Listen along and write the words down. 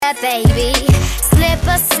that, baby. Slip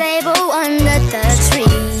a sable under the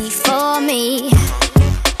tree for me.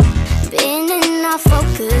 Been an awful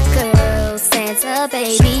good girl, Santa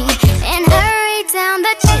baby, and hurry down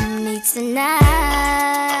the chimney tonight.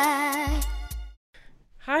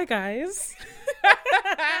 Hi guys.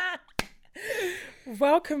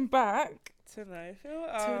 Welcome back to No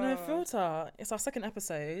Filter. to No Filter. It's our second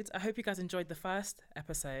episode. I hope you guys enjoyed the first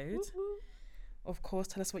episode. Woo-hoo. Of course,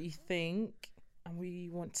 tell us what you think and we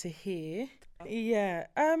want to hear. Yeah.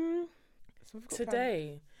 So we've got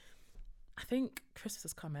Today, I think Christmas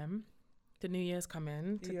is coming. The New Year's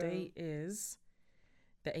coming. Today is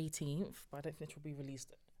the 18th, but I don't think it will be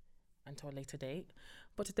released until a later date.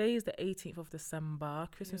 But today is the 18th of December.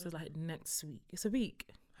 Christmas is like next week. It's a week.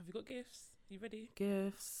 Have you got gifts? You ready?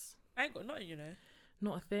 Gifts. I ain't got nothing, you know.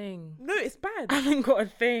 Not a thing. No, it's bad. I haven't got a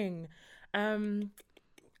thing.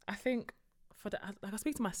 I think I was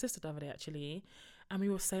speaking to my sister the other day actually, and we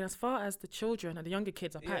were saying as far as the children and the younger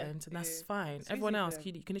kids are patterned, and that's fine. It's Everyone easy for else, them.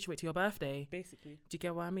 you can literally wait till your birthday. Basically. Do you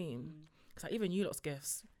get what I mean? Because like, even you lot's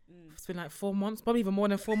gifts, Mm. it's been like 4 months, probably even more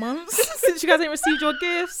than 4 months since you guys ain't received your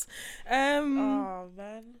gifts. Oh,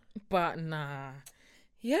 man. But nah,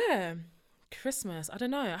 yeah, Christmas. I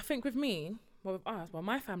don't know. I think with me, well, with us, well,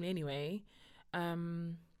 my family anyway,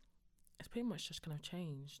 it's pretty much just kind of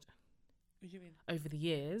changed What do you mean? over the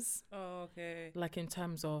years. Oh, okay. Like in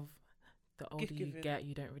terms of the older you giving. get,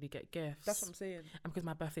 you don't really get gifts. That's what I'm saying. And because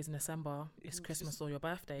my birthday's in December, it's It's Christmas just- or your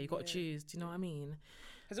birthday. You got to yeah. choose. Do you know what I mean?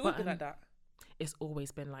 Has it always But, been like that? It's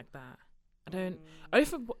always been like that. I don't.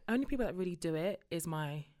 Only people that really do it is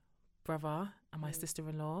my brother and my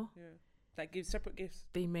sister-in-law. Yeah. Like give separate gifts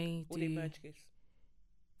They may or they do. merge gifts.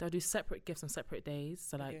 They'll do separate gifts on separate days.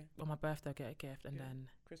 So like Okay. on my birthday I'll get a gift, and Yeah. then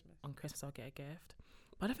Christmas. on Christmas I'll get a gift.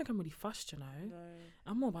 But I don't think I'm really fussed, you know. No.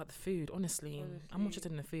 I'm more about the food, honestly. I'm more Honestly.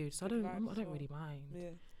 interested in the food, so I Good don't. vibes I as don't well. really mind. Yeah.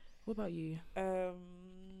 What about you?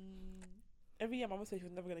 Every year, my mum says she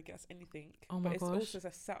was never gonna get us anything. Oh but my it's gosh. also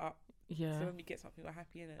a setup. Yeah. So when we get something, we're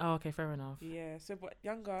happy in it. Oh, okay, fair enough. Yeah. So, but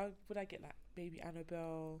younger, would I get like baby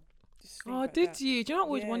Annabelle? Just things Oh, like did that. you? Do you know I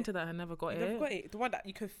always Yeah. wanted that? I never got You it. never got it. The one that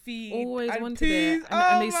you can feed. Always and wanted please. it,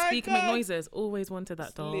 and they Oh my speak and make God. noises. Always wanted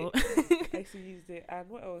that doll. I used to use it. And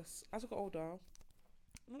what else? As I got older,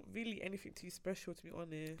 not really anything too special, to be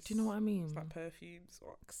honest. Do you know what I mean? It's like perfume,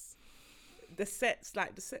 socks. The sets,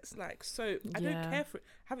 like soap. I don't Yeah. care for it.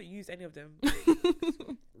 I haven't used any of them.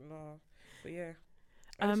 No. But yeah.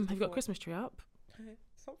 Have you got a Christmas tree up?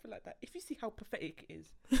 Something like that. If you see how pathetic it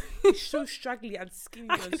is, it's so straggly and skinny.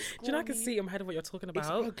 Do And you know I can see in my head of what you're talking It's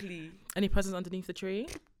about? ugly. Any presents underneath the tree?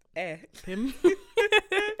 Pim.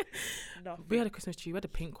 Nothing. We had a Christmas tree. We had a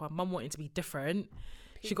pink one. Mum wanted to be different.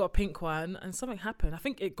 She got a pink one, and something happened. I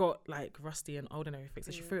think it got like rusty and old and everything,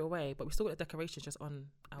 so she Yeah. threw it away. But we still got the decorations just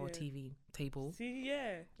on our Yeah. TV table. See,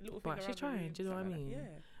 yeah. A little thing But she's around the trying, room, do you know what I something like mean?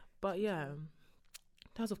 that. Yeah. But yeah, in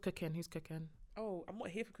terms of cooking, who's cooking? Oh, I'm not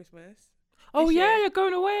here for Christmas. Oh This yeah, year. you're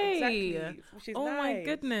going away. Exactly. Which is Oh my nice.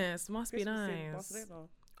 goodness, must Christmas be in nice. Barcelona.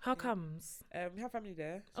 How Yeah. comes? We have family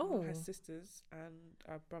there. So my mum has Oh. sisters and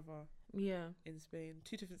a brother Yeah. in Spain.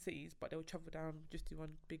 2 different cities, but they'll travel down just do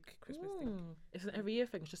one big Christmas thing. Mm. It's an every year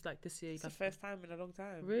thing. It's just like this year. It's the first time in a long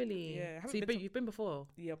time. Really? Yeah, I haven't So you've been been, you've been before.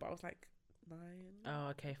 Yeah, but I was like 9. Oh,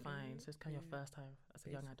 okay, fine. So it's kind of Yeah. your first time as a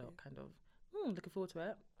young Basically. adult, kind of. Looking forward to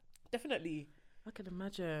it. Definitely. I can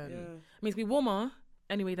imagine. Yeah. It means it'll be warmer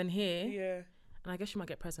anyway than here. Yeah. And I guess you might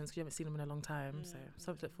get presents because you haven't seen them in a long time. So Mm,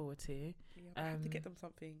 something to look forward to. Yeah. I have to get Um, them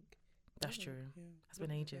something. That's Yeah, true. Yeah. It's been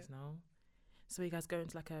Not ages forget. now. So are you guys going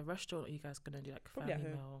to like a restaurant, or are you guys going to do like Probably at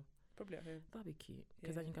family home. meal? Probably at home. That'd be cute.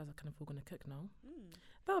 Because Yeah. then you guys are kind of all going to cook now. Mm.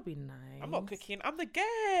 That'd be nice. I'm not cooking. I'm the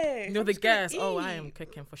guest. You're I'm the just gonna guest. Oh, I am eat.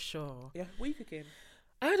 cooking for sure. Yeah. What are you cooking?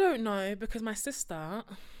 I don't know because my sister,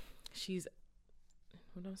 she's,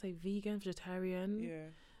 what do I say, vegetarian. Yeah.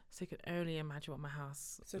 So you can only imagine what my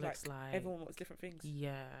house So looks like. everyone wants different things.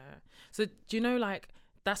 Yeah. So do you know, like,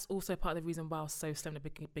 that's also part of the reason why I was so slim at the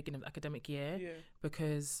beginning of the academic year, Yeah.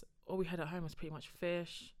 because all we had at home was pretty much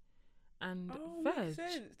fish and Oh, veg. makes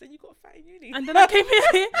sense. Then you got fat in uni. And then I came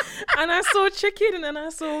here and I saw chicken and then I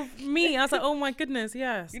saw meat. I was like, oh my goodness,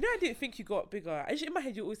 yes. You know, I didn't think you got bigger. Actually, in my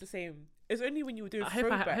head, you're always the same. It's only when you were doing I hope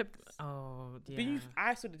throwbacks. oh, yeah. But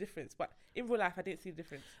I saw the difference. But in real life, I didn't see the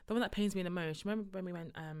difference. The one that pains me the most, remember when we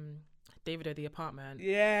went David the apartment?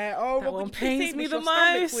 Yeah. Oh, That what one would you pains say? me Your the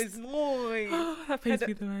stomach most. Was noise. That pains Had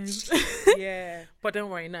me the most. Yeah. But don't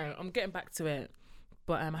worry, no, I'm getting back to it.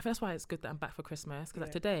 But I think that's why it's good that I'm back for Christmas, because like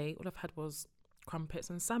Yeah. today, all I've had was crumpets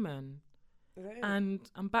and salmon. Is that it? And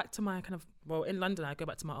I'm back to my kind of, well, in London, I go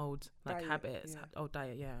back to my old like Diet, habits, yeah. old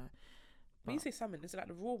diet, yeah. When you say salmon, is it like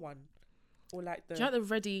the raw one? Or like the Do you like the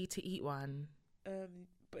ready to eat one?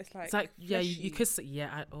 but it's like yeah, you fleshy. could say,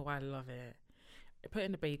 yeah. I love it. Put it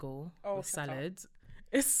in a bagel with shut up. salad.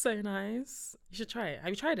 It's so nice. You should try it. Have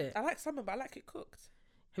you tried it? I like salmon, but I like it cooked.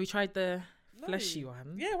 Have you tried the No. fleshy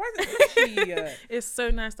one? Yeah, why is it fleshy? It's so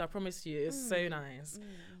nice. I promise you, it's so nice.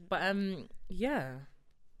 But yeah,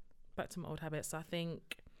 back to my old habits. So I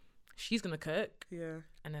think she's gonna cook, Yeah.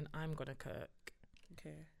 and then I'm gonna cook.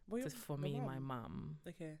 Okay. Well, Just for me, my mum.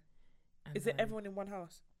 Okay. and Is it then- everyone in one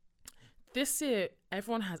house? This year,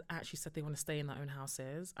 everyone has actually said they want to stay in their own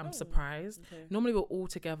houses. I'm Oh, surprised. Okay. Normally we're all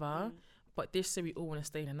together, Mm. but this year we all want to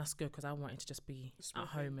stay in, and that's good because I wanted to just be Small at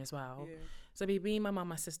home thing. as well. Yeah. So it'll be me, my mum,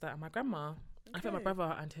 my sister, and my grandma. I think my Okay.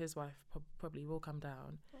 brother and his wife probably will come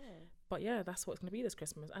down. Oh, But yeah, that's what it's gonna be this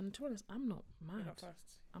Christmas. And to be honest, I'm not you're mad. not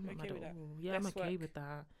fast. I'm not Okay mad with at that? all. Yeah, I'm Less okay work. with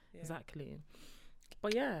that. Yeah. Exactly.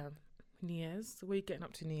 But yeah, New Year's. What are you getting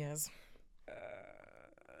up to New Year's?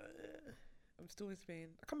 I'm still in Spain.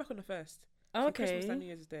 I come back on the 1st. Oh, So Christmas and okay, New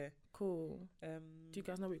Year's is there. cool. Do you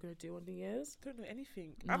guys know what you're gonna do on New Year's? Don't know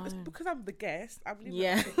anything. It's No. because I'm the guest. I'm leaving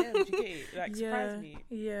Yeah. at 8 a.m. Do you get it? Like, yeah, surprise me.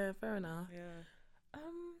 yeah, fair enough. Yeah.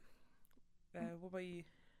 What about you?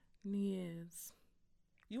 New Year's.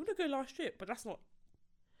 You want to go last trip, but that's not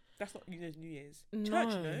New Year's. No,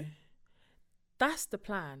 Church, no? that's the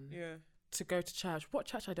plan. Yeah. To go to church. What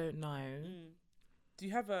church I don't know. Do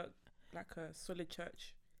you have a solid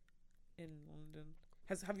church in London?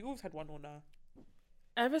 Have you always had one or no?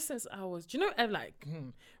 Ever since I was, do you know,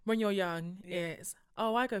 when you're young, Yeah. it's,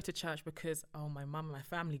 I go to church because, my mum and my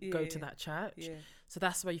family go to Yeah. that church. Yeah. So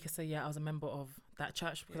that's where you can say, yeah, I was a member of that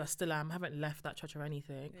church because Yeah. I still am. I haven't left that church or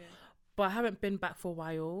anything. Yeah. But I haven't been back for a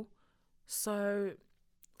while. So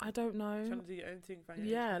I don't know. Trying to do your own thing. Find your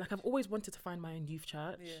own Yeah, church. like I've always wanted to find my own youth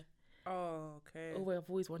church. Yeah. Oh, okay. I've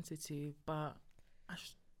always wanted to, but I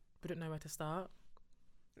just wouldn't know where to start.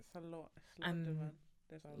 It's a lot. It's London, And man.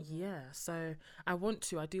 There's a lot. Yeah, so I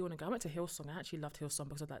do want to go. I went to Hillsong. I actually loved Hillsong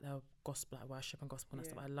because of like their gospel, like worship and gospel and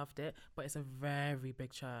Yeah. stuff. I loved it, but it's a very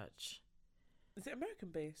big church. Is it American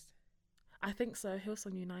based? I think so.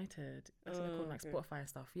 Hillsong United. That's what they call it, like okay. Spotify and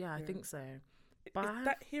stuff. Yeah, I Yeah. think so. Is But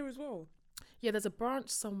that here as well? yeah, there's a branch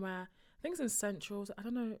somewhere. I think it's in Central. I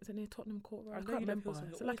don't know. Is it near Tottenham Court Road? I I know can't you love remember. Hillsong.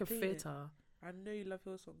 It's You're like a always playing it. theatre. I know you love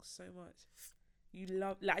Hillsong so much. You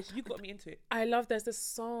love, like, you got me into it. I love. There's this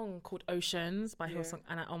song called Oceans by Yeah. Hillsong,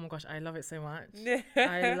 and oh my gosh, I love it so much. I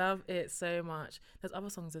I love it so much. There's other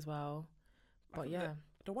songs as well, but think yeah.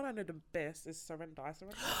 The one I know the best is Surrender. I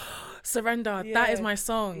surrender. Surrender, that is Yeah. my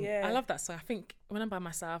song. Yeah. I love that song. I think when I'm by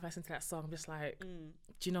myself, I listen to that song. I'm just like, Mm,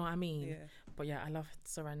 do you know what I mean? yeah. But yeah, I love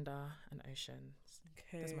Surrender and Oceans.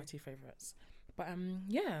 Okay. Those are my two favorites. But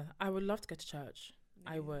yeah, I would love to go to church.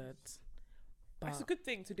 I Yes. would. But It's a good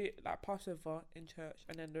thing to do it, like Passover in church,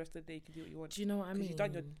 and then the rest of the day you can do what you want. do you know what I 'Cause mean? you've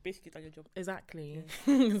done basically done your job. Exactly.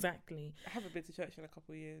 Exactly. I haven't been to church in a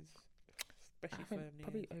couple of years, I especially for think New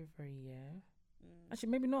probably Year's. over a year. Mm, Actually,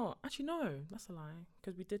 maybe not. Actually, no, that's a lie.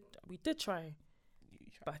 Because we did try you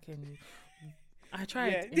try. back in. I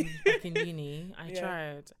tried Yeah. back in uni. I Yeah.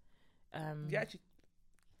 tried. Yeah, actually,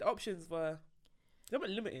 the options they weren't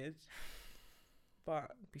limited,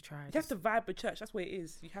 but We tried. you have to vibe with church. That's what it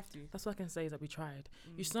is. You have to. That's what I can say is that we tried.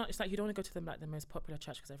 Mm. It's like you don't want to go to them like the most popular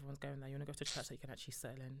church because everyone's going there. You want to go to a church that you can actually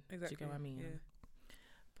settle in. Exactly. Do you get what I mean? Yeah.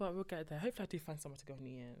 But we'll get there. Hopefully, I do find somewhere to go on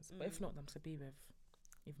New Year's. But if Mm. not, I'm just gonna be with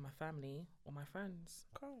either my family or my friends.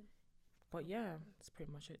 Cool. But yeah, that's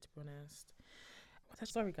pretty much it. To be honest.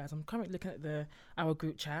 Sorry guys, I'm currently looking at our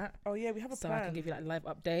group chat, Oh yeah, we have a so plan. I can give you like live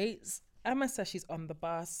updates. Emma says she's on the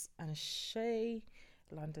bus, and Shay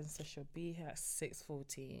London says she'll be here at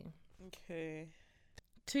 6:40. Okay.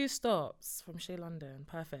 2 stops from Shay London.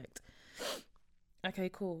 Perfect. Okay,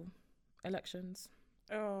 cool. Elections.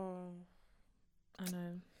 Oh. I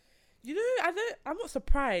know. You know, I'm not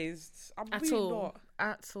surprised. I'm At really all. not.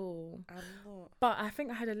 At all. I'm not. But I think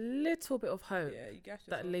I had a little bit of hope Yeah, you guys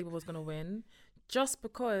that Labour was going to win. Just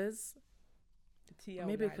because, the TL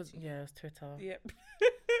maybe lied because, to you. yeah, it's Twitter. Yep.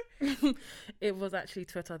 It was actually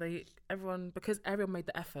Twitter. Because everyone made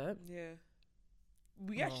the effort. Yeah.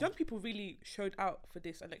 We actually, young people really showed out for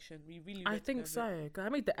this election. We really. I went think together. so. 'Cause I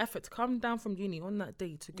made the effort to come down from uni on that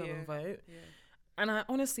day to go Yeah. and vote. Yeah. And I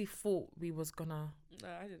honestly thought we was going to No,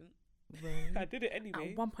 I didn't. win. I did it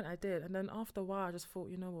anyway. At one point I did. And then after a while, I just thought,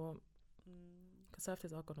 you know what? Mm,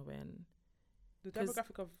 Conservatives are going to win. the 'Cause-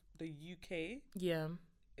 demographic of the UK Yeah.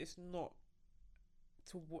 is not.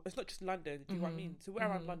 It's not just London. Do you know what I mean? So we're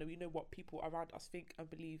around Mhm. London. We know what people around us think and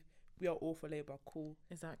believe. We are all for Labour. Cool.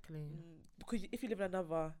 Exactly. Because if you live in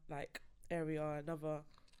another like area, another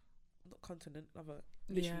not continent, another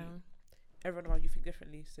literally Yeah. everyone around you think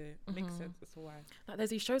differently, so it makes sense. That's why. Like there's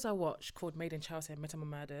these shows I watch called Made in Chelsea and Midsomer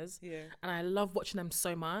Murders, Yeah. and I love watching them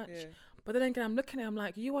so much. Yeah. But then again, I'm looking at it, I'm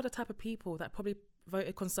like, you are the type of people that probably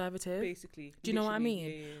voted Conservative. Basically. Do you know what I Literally,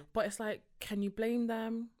 mean? Yeah. But it's like, can you blame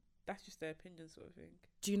them? That's just their opinion, sort of thing.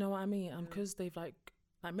 Do you know what I mean? Because they've like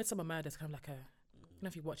Midsomer Murders, kind of like a, I don't know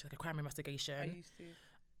if you watch it, like a crime I investigation. used to.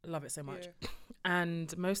 Love it so much. Yeah.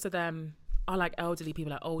 And most of them are like elderly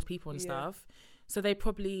people, like old people and Yeah. stuff. So they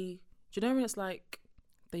probably, do you know when it's like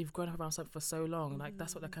they've grown up around something for so long, like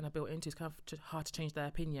that's what they're kind of built into. It's kind of hard to change their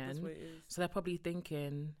That's opinion. what it is. So they're probably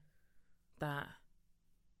thinking that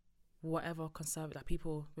whatever conservative, like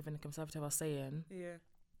people within the Conservative are saying, Yeah.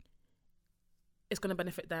 it's going to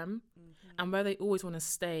benefit them. Mm-hmm. And where they always want to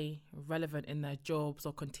stay relevant in their jobs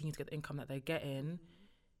or continue to get the income that they're getting,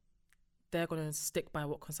 they're going to stick by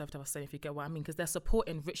what Conservatives are saying, if you get what I mean, because they're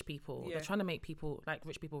supporting rich people. Yeah. They're trying to make people, like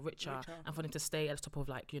rich people, richer and for them to stay at the top of,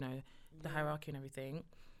 like, you know, the hierarchy and everything.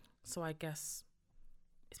 So I guess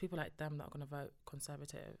it's people like them that are going to vote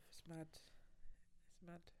Conservative. It's mad. It's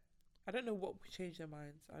mad. I don't know what would change their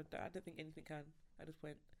minds. I don't think anything can at this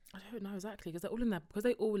point. I don't know exactly, because they're all in there, because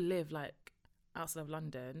they all live like outside of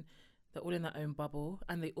London. They're all in their own bubble,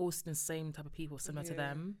 and they all see the same type of people similar to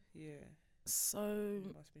them. Yeah. So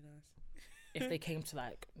It must be nice. if they came to,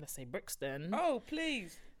 like, let's say Brixton, Oh,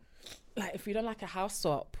 please. like if you don't like a house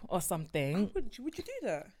swap or something, Would you do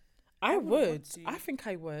that? I wouldn't would. want to. I think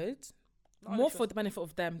I would. Not More unless for you're- the benefit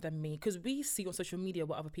of them than me, because we see on social media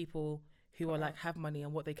what other people who are like have money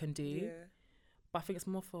and what they can do. Yeah. But I think it's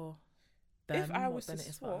more for them If I more was than to it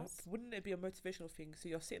is for swap, us. wouldn't it be a motivational thing? So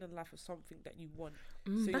you're sitting in life for something that you want.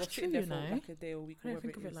 Mm, So you're that's true, sitting there you for know. like a day or a week, I or don't whatever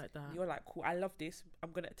think of it is. like that. You're like, cool, I love this.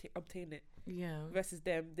 I'm gonna obtain it. Yeah. Versus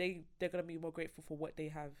them, they're gonna be more grateful for what they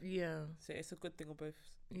have. Yeah. So it's a good thing on both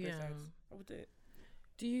Yeah. sides. I would do it.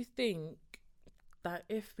 Do you think that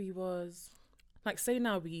if we was, like, say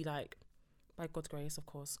now we, like, by God's grace, of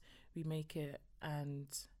course, we make it and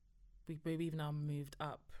we've now moved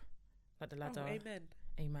up, like, the ladder. Oh, amen.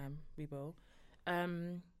 Amen. We will.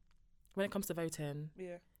 When it comes to voting,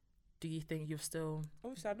 Yeah. do you think you've still...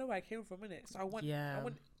 Obviously, I know where I came from, innit? So I want Yeah.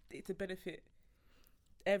 it to benefit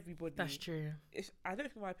everybody. That's true. I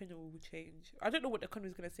don't think my opinion will change. I don't know what the economy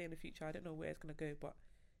is going to say in the future. I don't know where it's going to go, but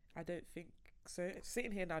I don't think so.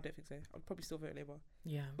 Sitting here now, I don't think so. I'll probably still vote Labour.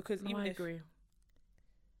 Yeah. Because No, even I if agree.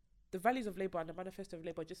 the values of Labour and the manifesto of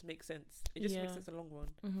Labour just make sense. It just makes Yeah. sense in the long run.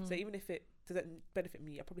 Mhm. So even if it doesn't benefit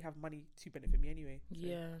me, I probably have money to benefit me anyway. So.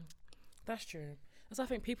 Yeah, that's true. So I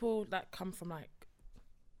think people that come from, like,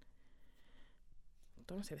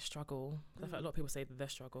 don't want to say the struggle, 'cause I feel like a lot of people say the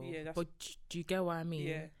struggle. Yeah, that's- but do you get what I mean?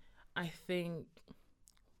 Yeah. I think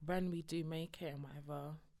when we do make it and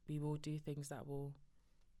whatever, we will do things that will,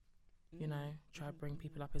 you know, try to bring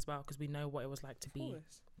people up as well, because we know what it was like to Of be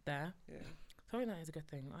course. there. Yeah. So I think that is a good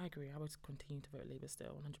thing. I agree. I would continue to vote Labour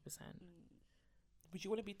still, 100%. Would you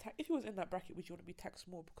want to be if you was in that bracket? Would you want to be taxed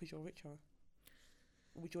more because you're richer?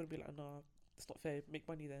 Or would you want to be like, nah, it's not fair. Make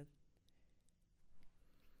money then.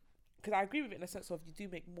 Because I agree with it in the sense of you do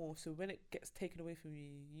make more, so when it gets taken away from you,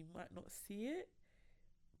 you might not see it.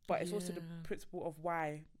 But it's also the Yeah. principle of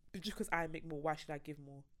why. Just because I make more, why should I give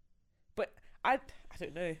more? But I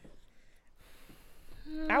don't know.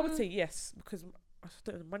 I would say yes, because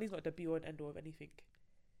money's not the be all and end all of anything.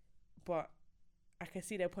 But I can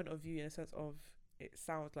see their point of view in a sense of it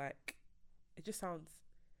just sounds.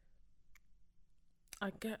 I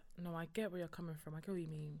get where you're coming from. I get what you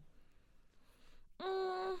mean.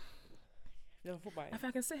 You never thought about I it. think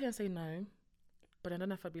I can sit here and say no, but I don't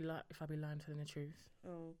know if I'd be lying, telling the truth.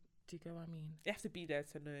 Oh, Do you get what I mean? you have to be there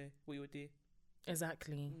to know what you would do.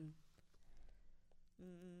 Exactly.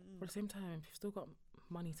 Mm. But at the same time, if you've still got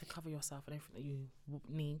money to cover yourself and everything that you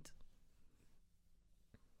need,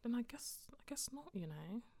 then I guess not. You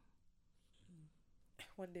know.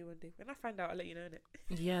 One day. When I find out, I'll let you know, innit?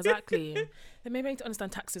 Yeah, exactly. Then maybe I need to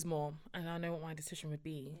understand taxes more, and I know what my decision would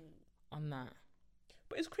be on that.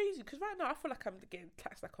 But it's crazy because right now I feel like I'm getting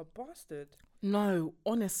taxed like a bastard. No,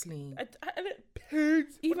 honestly. I get paid.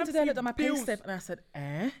 Even today I looked at my pay slip and I said,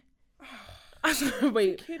 I said,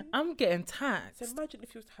 wait, Thinking- I'm getting taxed. So imagine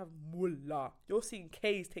if you was to have mullah. You're seeing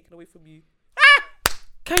K's taken away from you.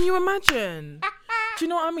 Can you imagine? Do you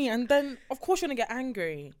know what I mean? And then, of course, you're going to get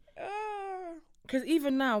angry. Because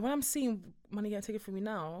even now, when I'm seeing money getting taken from me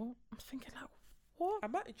now, I'm thinking, like, what?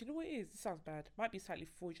 Do you know what it is? It sounds bad. Might be slightly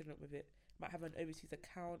fraudulent with it. Might have an overseas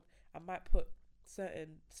account. I might put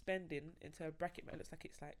certain spending into a bracket that looks like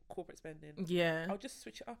it's like corporate spending. Yeah. I'll just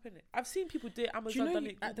switch it up, innit? I've seen people do it. Do Amazon you know done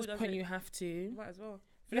it. at this Google does point it. you have to? You might as well.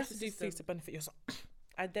 You have to do system. things to benefit yourself.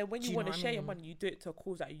 And then when Do you you want know to what I share your mean? money, you do it to a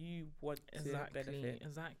cause that you want to benefit.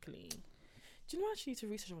 Exactly. Do you know I actually need to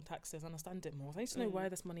research on taxes, understand it more? I need to know where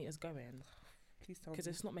this money is going. Please tell me. Because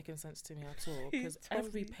it's not making sense to me at all. Because Tell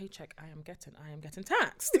every me. paycheck I am getting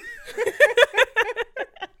taxed.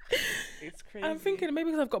 It's crazy. I'm thinking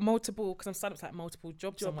maybe because I've got multiple, because I'm signed up to like multiple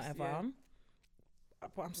jobs and whatever. yeah.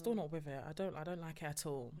 But I'm still not with it. I don't like it at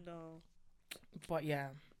all. No. But yeah,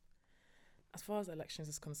 as far as elections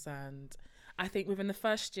is concerned, I think within the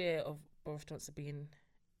first year of Boris Johnson being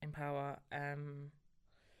in power,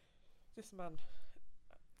 This man,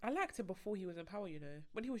 I liked him before he was in power. You know,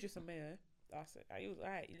 when he was just a mayor, that's it. He was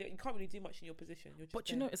alright. You can't really do much in your position. You're just but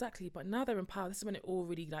you know exactly. But now they're in power. This is when it all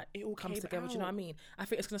really It all comes came together. Do you know what I out. mean? I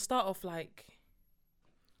think it's gonna start off like.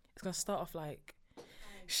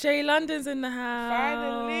 Shay London's in the house.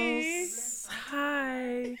 Finally.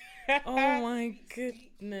 Hi. Oh my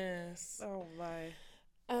goodness. Oh my.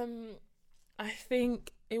 I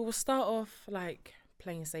think it will start off like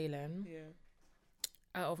plain sailing. Yeah.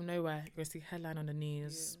 Out of nowhere, you're gonna see headline on the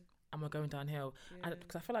news, Yeah. and we're going downhill. Yeah.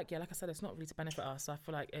 Because I feel like, like I said, it's not really to benefit us. So I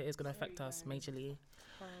feel like it is gonna affect us majorly.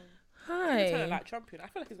 He's gonna turn Hi. out like Trump. You know? I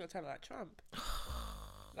feel like he's gonna turn out like Trump.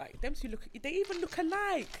 Like them two look. They even look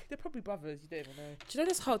alike. They're probably brothers. You don't even know. Do you know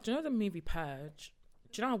this whole? Do you know the movie Purge?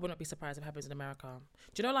 Do you know I wouldn't be surprised if it happens in America?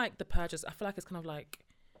 Do you know like the Purges? I feel like it's kind of like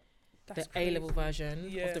That's the A-level crazy. version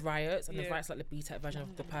Yeah. of the riots, and the Yeah. riots like the B-Tech version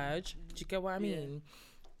of the Purge. Do you get what I Yeah. mean?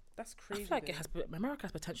 That's I crazy. feel like though. America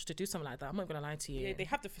has potential to do something like that. I'm not gonna lie to you. Yeah, they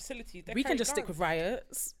have the facilities. They We can carry just stick guns. with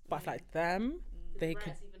riots, but I feel like them, they could.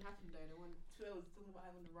 Riots even happened though. The one Twitter was talking about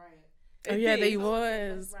having the riot. Oh yeah, did. they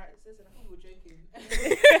was. Right, so I thought we were joking.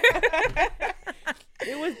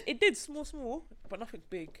 It did small, but nothing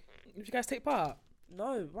big. Would you guys take part?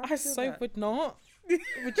 No, why I would you do so that? would not.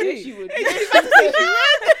 Would Yes, you? you would. Look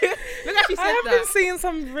at she I said have been that. seeing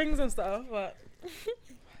some rings and stuff, but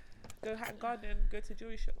Go Hatton Garden, go to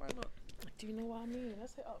jewelry shop. Why not? do you know what I mean?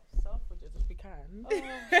 Let's hit up Selfridges if we can.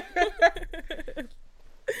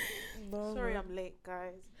 No, Sorry, man. I'm late,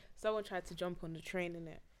 guys. Someone tried to jump on the train in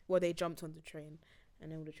it. Well, they jumped on the train,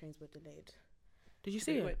 and then all the trains were delayed. Did you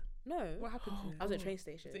see Wait, it? No, what happened to him? I was at a train Is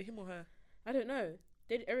station. it him or her? I don't know.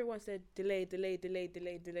 Everyone said delayed, and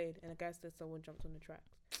a guy said someone jumped on the tracks.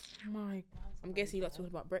 My. I'm guessing you got talking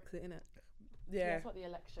about Brexit, innit? Yeah. It's not the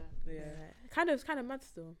election. Yeah. Kind of mad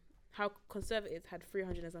still. How Conservatives had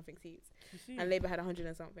 300 and something seats, You see? and Labour had 100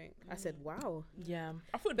 and something. I said, wow. Yeah.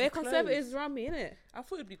 I thought it'd They're be close. Conservatives around me, innit? I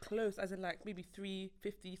thought it'd be close, as in like maybe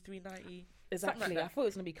 350, 390. Exactly. like that. I thought it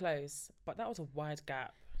was gonna be close, but that was a wide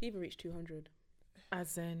gap. He even reached 200.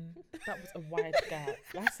 As in, that was a wide gap.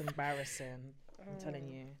 That's embarrassing. I'm telling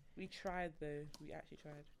you. We tried though. We actually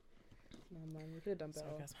tried. No, man, we could have done Sorry,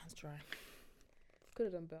 better. guys, man's dry. Could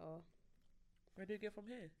have done better. Where do we go from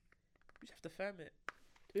here? We just have to firm it.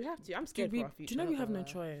 We have to. I'm scared Do for our future. you know we not have no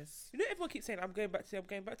gonna lie. choice? You know, everyone keeps saying, I'm going back to.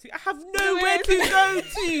 I have nowhere to go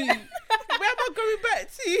to. Where am I going back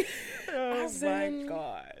to? Oh As my in-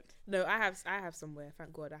 God. No, I have somewhere.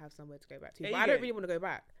 Thank God, I have somewhere to go back to. There But you I don't go. really want to go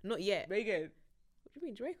back. Not yet. Megan. What do you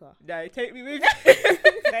mean, Jamaica? No, take me with you.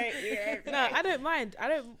 Take me with No, you. I don't mind. I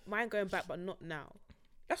don't mind going back, but not now.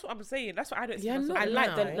 That's what I'm saying. That's what I don't see Yeah, myself not I doing.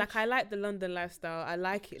 like the now. I like the London lifestyle. I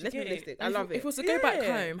like it. Let's be get it? realistic. I And love if it. it was to go back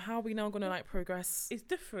Yeah. home, how are we now gonna like progress? It's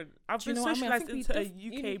different. I've Do you been know what I mean? I socialised think we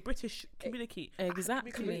into a UK British community.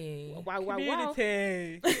 Exactly. Wow.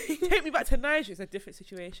 Community. Take me back to Niger. It's a different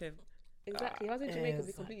situation. Exactly. I was in Jamaica. It's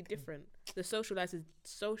Exactly. completely different. The social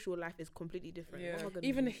life is completely different. Yeah. What am I gonna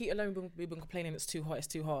Even do? the heat alone, we've been complaining it's too hot. It's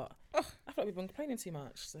too hot. I feel like we've been complaining too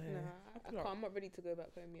much. So Nah, I feel like- can't. I'm not ready to go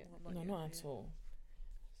back home yet. no, not at all.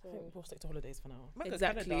 I So think we'll stick to holidays for now. Might go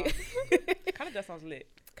Exactly. Canada. Canada sounds lit.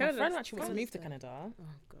 My Canada's friend actually wants to fun move to stuff. Canada. Oh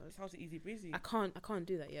god. It sounds easy breezy. I can't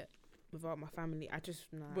do that yet without my family. I just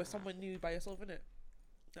nah. But someone new by yourself, innit?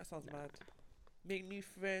 That sounds mad. Make new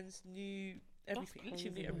friends, new everything. That's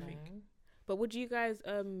Literally crazy, everything. you know. But would you guys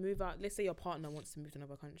move out? Let's say your partner wants to move to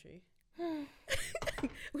another country.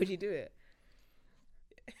 Would you do it?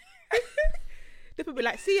 People be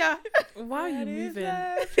like, "See ya." Why are you That is moving?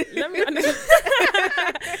 life. Let me.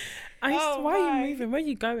 Oh, why are my. you moving? Where are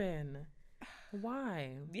you going?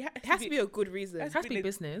 Why? It has to be a good reason. It has to be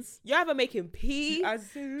business. You're either making pee.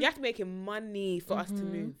 As You have to be making money for us to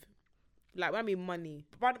Mhm. move. Like when I mean money.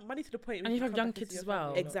 money to the point. And where you have come young back into kids your as well.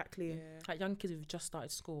 family. Exactly. Yeah. Like young kids who've just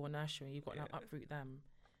started school or nursery, you've got to Yeah. uproot them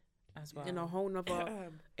as well. In a whole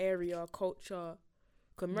nother area, culture.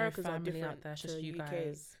 Because No Americans are family different out there, it's to just you UK.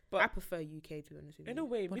 guys. But I prefer UK, to be honest with you. in a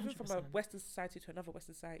way, moving from a 100%. Western society to another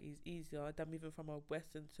Western society is easier than moving from a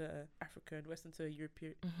Western to African, Western to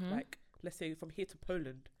European. Mhm. Like, let's say from here to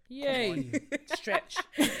Poland. Yay! Stretch.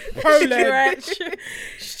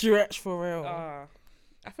 Stretch for real.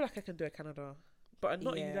 I feel like I can do a Canada. but are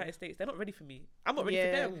not in the Yeah. United States. They're not ready for me. I'm not ready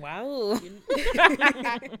for them. Wow.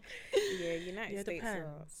 Yeah, United Yeah, States.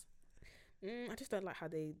 depends. I just don't like how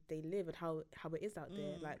they live and how it is out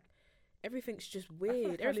there. Mm. Like everything's just I feel weird. like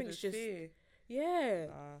I live Everything's in just fear. yeah.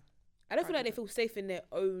 I don't feel like they feel safe in their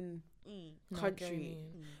own No, I get what you country.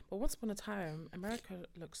 mean. But once upon a time, America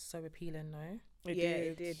looks so appealing, no?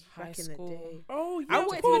 It did High back in school. the day. Oh, yeah. I of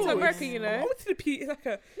wanted to go to course. America, you know. I wanted to be like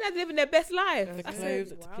a. They're living their best life. The I clothes, said,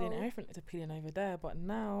 it's appealing, wow. everything is appealing over there. But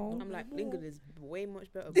now, I'm like, England is way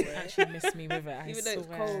much better. you Boy. actually miss me with it. I Even though it's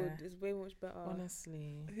swear. cold, it's way much better.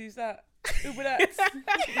 Honestly. Who's that? Who was that?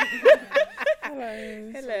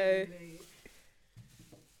 Hello. Hello.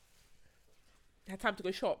 Had time to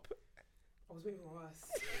go shop. I was waiting for us.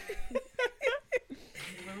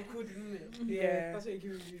 I'm recording, isn't it? Yeah. That's what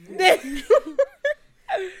you're giving me.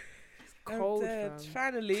 Cold, I'm dead. fam.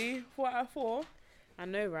 Finally, 4 out of 4. I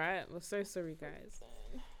know, right? We're so sorry, guys.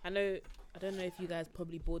 I don't know if you guys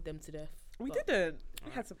probably bored them to death. We but- didn't.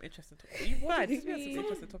 We had some interesting topics. You What mad? We did had some we-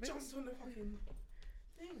 interesting topics. Jumped on the fucking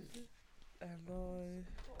thing.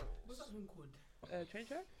 What's that thing called? Train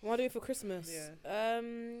track? What do I do for Christmas? Yeah.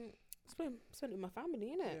 Spend it with my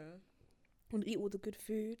family, innit? Yeah. Want to eat all the good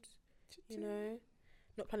food, you know.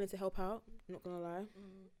 Not planning to help out. Not gonna lie.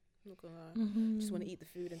 Not gonna lie. Mm-hmm. Just want to eat the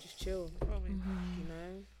food and just chill, Probably. you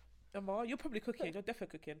know. Emma, you're probably cooking. You're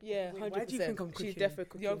definitely cooking. Yeah, Wait, 100%. why do you think I'm She's cooking? definitely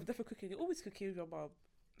cooking. You're definitely cooking. You're always cooking with your mum.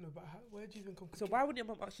 No, but where do you think I'm cooking? So why wouldn't your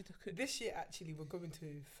mum ask you to cook? This year, actually, we're going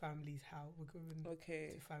to family's house. We're going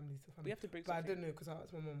Okay. to families. We have to bring But I something. don't know because I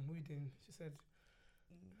asked my mum, what are you doing? She said,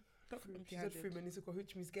 Don't come she said empty-handed. 3 minutes ago,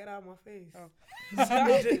 which means get out of my face. Oh. So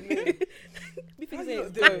I didn't know. Me How's thinking it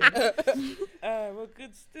it's not dope. doing? We're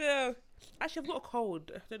good still. Actually, I've got a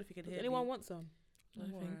cold. I don't know if you can Does hear anyone me. want some? No,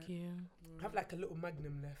 thank you. I have like a little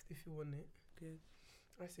magnum left if you want it. Good.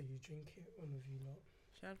 I say you drink it, one of you lot.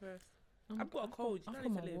 Shan first. I've got a cold. You I've know got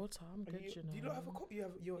I my need to live. water. I'm And good, you, you know. do you not have a cup? You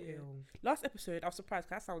have your Yeah. ale. Last episode, I was surprised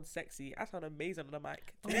because I sound sexy. I sound amazing on the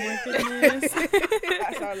mic. Oh my goodness.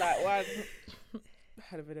 I sound like one.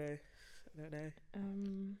 I don't know. I don't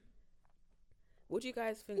know. What do you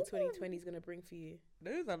guys think 2020 is gonna bring for you?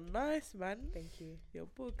 Those are nice, man. Thank you. Your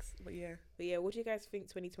books, but yeah. But yeah, what do you guys think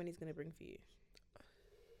 2020 is gonna bring for you?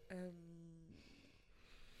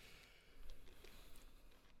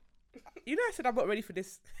 You know, I said I'm not ready for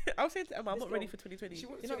this. I was saying to Emma, I'm Let's not ready go. for 2020. She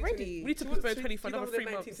wants You're not 2020. ready. We need to She wants postpone 20 for another 3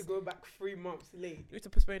 2019 months. to go back 3 months late. We need to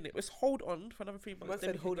postpone it. Let's hold on for another 3 months. Man then said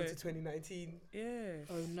we can hold on go. to 2019. Yeah.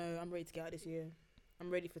 Oh no, I'm ready to get out this year. I'm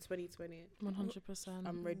ready for 2020. 100%.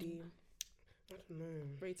 I'm ready. I don't know.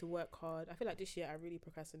 Ready to work hard. I feel like this year I really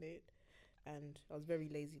procrastinated, and I was very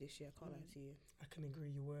lazy this year. I can't lie to you. I can agree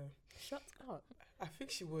you were. Shut up. I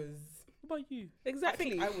think she was. What about you?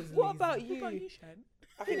 Exactly. I was What lazy. about What you? about you, Shan?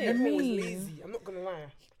 I think Innit? everyone was Me. lazy. I'm not gonna lie.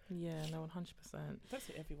 Yeah, no, 100%. Don't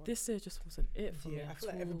say everyone. This year just wasn't it for me. Yeah, I feel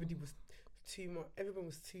at like everybody all. was too much. Everyone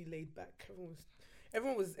was too laid back.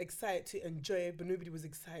 Everyone was excited to enjoy it, but nobody was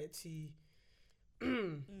excited to.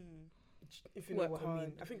 If you know Work what I mean.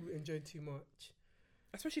 hard. I think we enjoyed too much.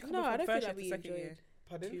 Especially coming No, I from don't feel first year like to we second year. enjoyed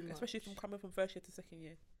Pardon? too much. Especially from coming from first year to second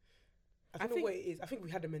year. I I don't know think- what it is. I think we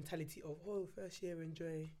had a mentality of first year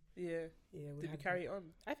enjoy. Yeah. Yeah, Did we had carry it on?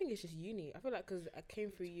 I think it's just uni. I feel like because I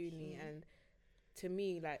came through uni, Mm. and to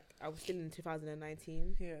me, like I was still in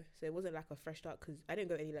 2019, Yeah. so it wasn't like a fresh start because I didn't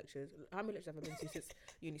go any lectures. How many lectures have I been to since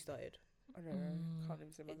uni started? I don't know. Mm. Can't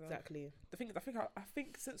even say myself. Exactly. The thing is, I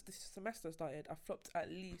think since this semester started, I flopped at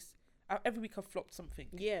least every week. I've flopped something.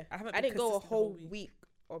 Yeah. I haven't. I been didn't go a consistent the whole week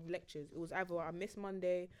of lectures. It was either I miss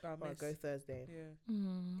Monday I or I miss. go Thursday. Yeah.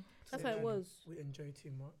 That's So how it then was. We enjoy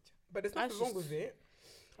too much, but there's I nothing wrong just- with it.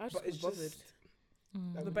 I just But it's was bothered. just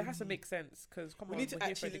Mm. No, but it has to make sense because come we on, need to we're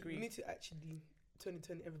here for a actually. degree. We need to actually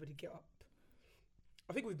 2020. Everybody get up.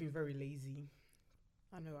 I think we've been very lazy.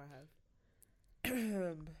 I know I have.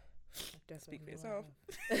 I Speak for definitely know yourself.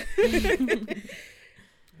 I have.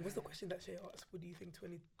 What's the question that she asked? What do you think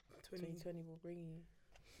 2020? 2020 will bring you.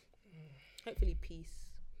 Hopefully peace.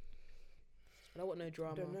 I don't want no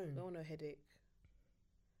drama. don't know. I don't want no headache.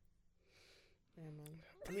 Yeah, man.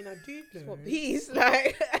 I mean, I do Just know. want peace.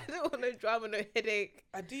 Like I don't want no drama, no headache.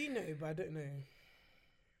 I do know, but I don't know.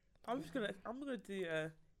 I'm gonna do.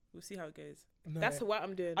 We'll see how it goes. No. That's what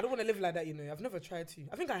I'm doing. I don't want to live like that, you know. I've never tried to.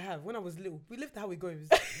 I think I have when I was little. We lived how it goes.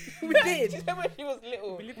 We did. when she was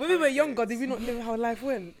little. When we were younger, did we not live how life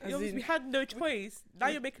went? As in- We had no choice. Now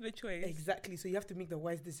you're making a choice. exactly. So you have to make the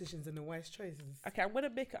wise decisions and the wise choices. Okay, I'm gonna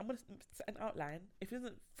set an outline. If it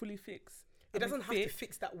doesn't fully fix, It doesn't have to fit.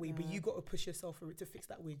 fix that way, but No. you got to push yourself for it to fix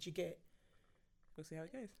that way. Do you get? We'll see how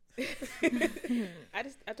it goes.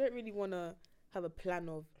 I don't really want to have a plan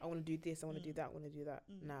of I want to do this, I want to do that, I want to do that.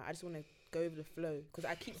 Nah, I just want to go over the flow because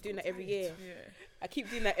I keep doing that every year. Yeah. I keep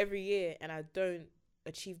doing that every year, and I don't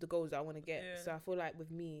achieve the goals that I want to get. Yeah. So I feel like with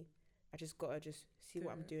me, I just gotta just see Do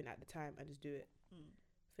what I'm it. doing at the time and just do it. Mm.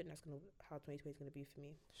 I think that's how 2020 is gonna be for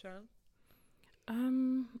me. Shan?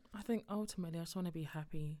 I think ultimately I just want to be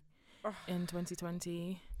happy Oh. in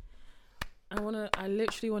 2020. I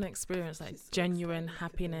literally want to experience like She's so genuine excited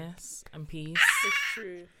happiness and peace. It's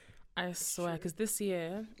true. I swear, because this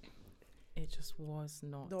year, it just was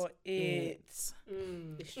not Not it. it. It's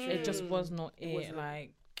true. It just was not It it. wasn't.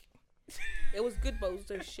 Like, It was good, but it was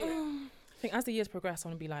so shit. I think as the years progress, I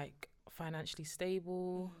want to be like financially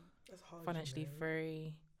stable, That's hard. financially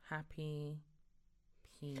free, happy,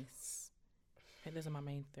 peace. I think those are my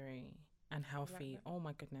main three. And healthy. that. Oh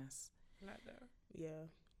my goodness. I like that. Yeah.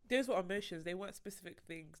 Those were emotions. They weren't specific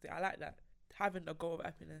things. I like that. Having a goal of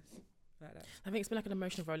happiness. I like that. I think it's been like an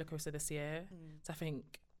emotional roller coaster this year. Mm. So I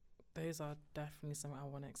think those are definitely something I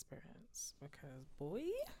want to experience because, boy.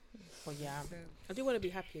 But yeah. So, I do want to be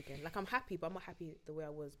happy again. Like I'm happy, but I'm not happy the way I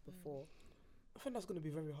was before. I think that's going to be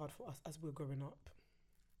very hard for us as we're growing up.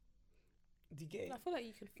 Do you get it? I feel like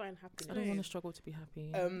you can find I happiness. don't want to struggle to be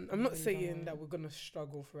happy. I'm I not really saying don't. that we're gonna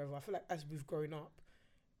struggle forever. I feel like as we've grown up,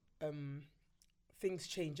 things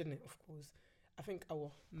change, innit? Of course. I think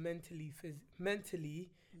our mentally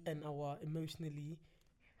and our emotionally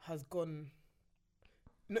has gone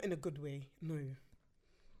not in a good way. No.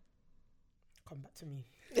 Come back to me.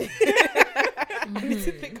 I need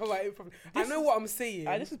to think about it properly. I know what I'm saying.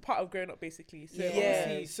 this is part of growing up, basically. So yeah.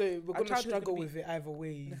 obviously, So we're our gonna childhood's struggle gonna be- with it either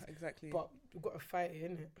ways. yeah, exactly. But we've got to fight it,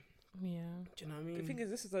 innit? Yeah. Do you know what I mean? The thing is,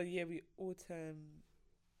 this is a year we all turn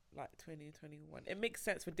like 2021. It makes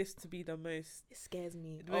sense for this to be the most. It scares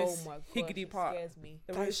me. The Oh most my god, higgity it part. scares me.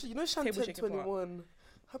 The Guys, most you know Shan table turned shaking part. 21.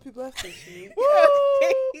 Happy birthday, Shani.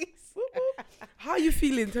 How are you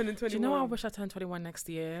feeling turning 21? Do you know I wish I turned 21 next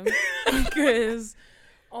year? Because,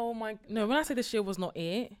 oh my, no, when I say this year was not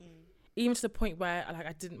it, even to the point where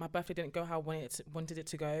like my birthday didn't go how I wanted it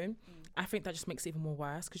to go, I think that just makes it even more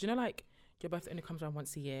worse. Because you know, like your birthday only comes around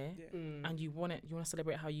once a year, Yeah. and you want to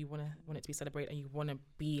celebrate how you want it to be celebrated, and you want to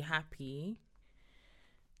be happy.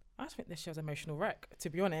 I just think this year's emotional wreck, to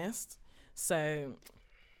be honest. So,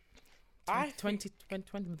 I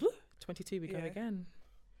 22 we go Yeah. again.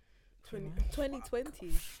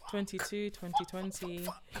 2020. 22, 2020.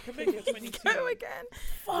 I can make your 22. Go again.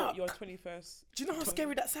 Fuck. Your 21st. Do you know how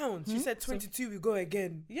scary that sounds? She Hmm? said 22, we go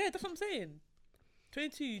again. Yeah, that's what I'm saying.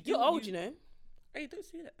 22. You're old, you know. Hey, don't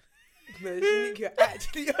say that. No, you think you're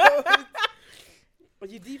actually old. Are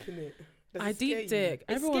you deep in it? Does I it scare deep you? dig.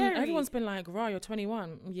 It's scary. Everyone's been like, "Rah, you're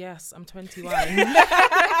 21." Yes, I'm 21,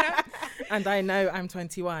 and I know I'm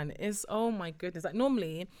 21. It's oh my goodness. Like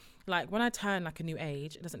normally, like when I turn like a new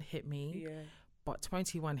age, it doesn't hit me. Yeah. But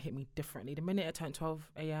 21 hit me differently. The minute I turned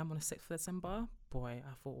 12 a.m. on the 6th of December, boy,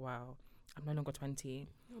 I thought, wow, I'm no longer 20.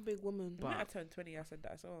 You're a big woman. The minute I But turned 20, I said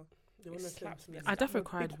that as well. They It wanna slaps turn me. 20. I definitely I'm a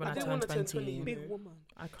cried big- when I I didn't turned wanna turn 20. 20, you Big know. woman.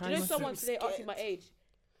 I Do cried. you know when- someone so today asked me scared. my age?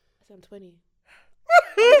 I said I'm 20.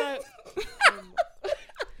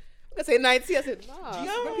 I say 90. I said nah. Do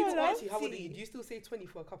you, when people ask you how old are you, do you still say 20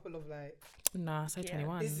 for a couple of like? Nah, I say Yeah.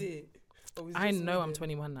 21. Is it? Or is it I just know I'm moving?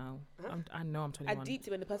 21 now. Huh? I know I'm I 21. deeped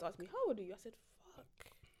it when the person asked me, how old are you? I said, fuck.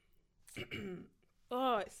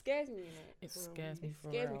 Oh, it scares me, you know. It scares me It for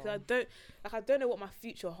scares me real. because I don't know what my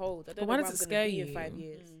future holds. I don't But why know does where it I'm gonna scare be in 5 you?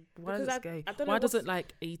 years. Why does because it scare you? I don't know Why does what's- it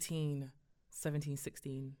like 18, 17,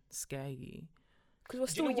 16 scare you? Because we're Do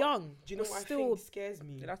you still know what- young. Do you know We're what still I think scares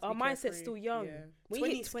me? It has to Our be mindset's carefree. still young. Yeah. when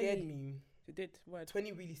 20 you hit 20. scared me. It did. Word.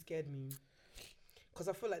 20 really scared me. Because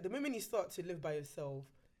I feel like the moment you start to live by yourself,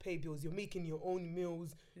 pay bills, you're making your own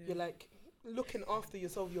meals, Yeah. you're like looking after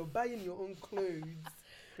yourself, you're buying your own clothes.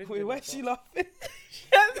 Been Wait, doing why that is she stuff. laughing?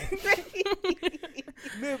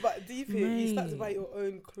 No, but deep here, you start to Mate. buy your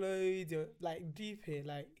own clothes, you're like deep here,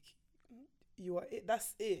 like you are it,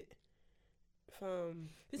 that's it.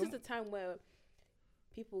 This is the time where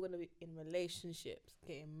people are going to be in relationships,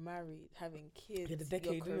 getting married, having kids, Yeah, the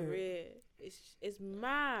decade, your innit? career. It's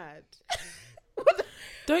mad.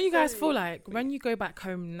 Don't you guys feel like when you go back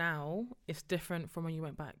home now, it's different from when you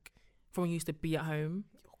went back, from when you used to be at home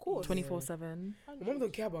Of course. 24/7? My mom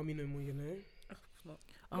don't care about me no more, you know.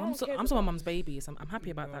 Oh, Yeah, I'm so okay, I'm so my mum's baby, so I'm happy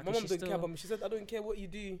about No, that. my 'cause mom she's don't care still- about me. She said, I don't care what you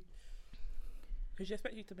do. Because she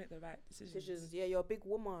expect you to make the right decisions. Decisions. Yeah, you're a big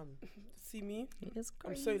woman. See me? It is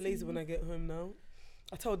I'm so lazy when I get home now.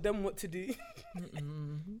 I tell them what to do.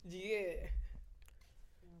 Mm-mm. Yeah.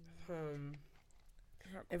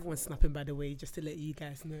 Everyone's snapping, by the way, just to let you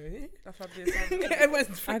guys know. That's what I'm doing. Everyone's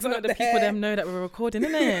I fixing don't up let the the people hair. them know that we're recording,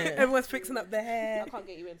 innit? Everyone's fixing up the hair. I can't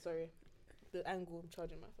get you in, sorry. the angle I'm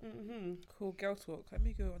charging my phone. Cool, girl talk. Let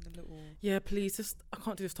me go on the little. Yeah, please. Just I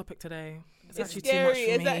can't do this topic today. It's It's actually scary. too much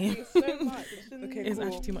for Exactly. me. It's so much. Okay, It's cool.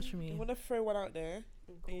 actually too much for I me. want to throw one out there,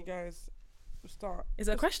 and you guys start. Is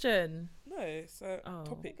it a question? No, it's a Oh.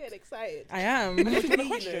 topic. Get excited. I am. What's the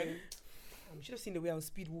question? You should have seen the way I was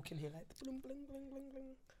speed walking here, like bling bling bling bling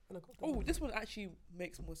bling. And I got Oh, this one actually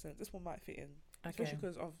makes more sense. This one might fit in, especially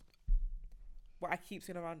because of what I keep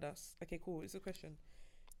seeing around us. Okay, cool. It's a question.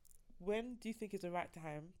 When do you think is the right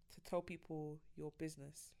time to tell people your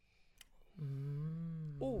business?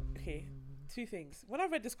 Oh, okay. Two things. When I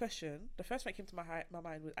read this question, the first thing that came to my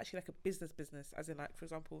mind was actually like a business, as in like, for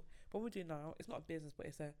example, what we're doing now, it's not a business, but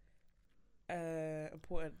it's a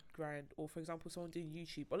important grind. Or for example, someone doing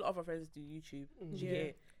YouTube. A lot of our friends do YouTube. Do you get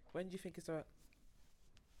it? When do you think it's a?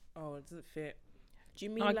 Oh, it doesn't fit. Do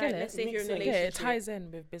you mean I like, get it. let's say if you're in a Yeah, it relationship, ties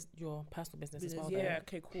in with your personal business as Business, well. Yeah. though.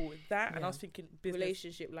 Okay. Cool. That, and I Yeah. was thinking business.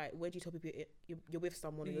 relationship, like where do you tell people you're with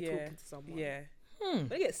someone or you're Yeah. talking to someone? Yeah.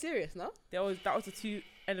 When it gets serious, no? That was the two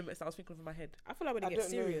elements that I was thinking of in my head. I feel like when I it gets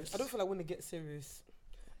don't know. serious. I don't feel like when it gets serious.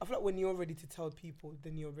 I feel like when you're ready to tell people,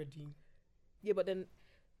 then you're ready. Yeah, but then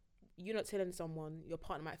you're not telling someone, your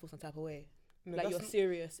partner might feel some type of way. No, Like that's you're n-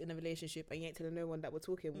 serious in a relationship and you ain't telling no one that we're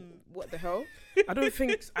talking. Mm. What the hell? I don't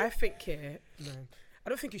think. I think here. No, I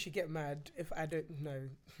don't think you should get mad if I don't know.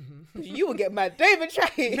 You will get mad. Don't even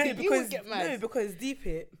try it. No, you will because get mad. no, because deep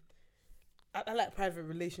it. I like private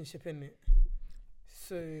relationship in it.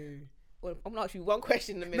 So Well, I'm gonna ask you one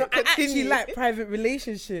question in a no, minute. I actually Continue. like private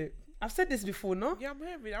relationship. I've said this before, no? Yeah, I'm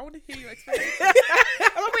hearing. I want to hear you explain.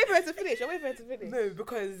 I'm waiting for her to finish. I'm waiting for her to finish. No,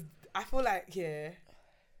 because I feel like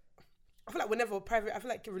I feel like whenever I feel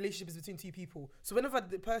like a relationship is between two people. So whenever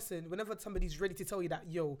somebody's ready to tell you that,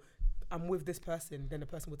 yo, I'm with this person, then the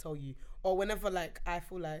person will tell you. Or whenever like I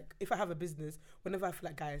feel like if I have a business, whenever I feel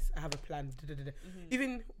like guys, I have a plan.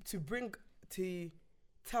 Even to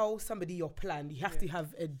tell somebody your plan, you have to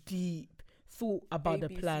have a deep thought about the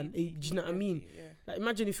plan. Do you know what I mean? Yeah. Like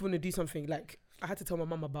imagine if you want to do something like I had to tell my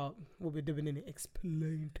mum about what we're doing in it.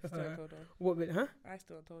 Explain to Still her haven't told her. what we I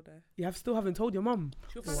still haven't told her. You still haven't told your mum.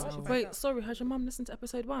 She'll find out. She'll find Wait, out. sorry. Has your mum listened to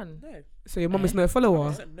episode 1? No. So your mum is no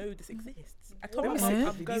follower. She doesn't know this exists. I told Let my me mum see.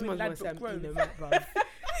 I'm These going mums wanna say Ladbroke I'm Grove. eating them out, bruv.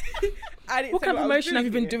 I didn't What say kind of I was promotion have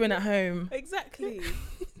you been it. doing at home? Exactly.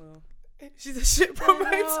 Well, She's a shit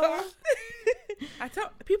promoter. I tell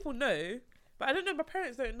people know, but I don't know. My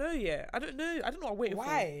parents don't know yet. I don't know. I don't know what I'm waiting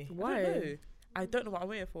Why? for. Why? I don't know what I'm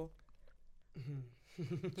waiting for.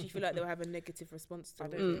 Do you feel like they'll have a negative response to I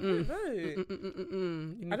it? don't know.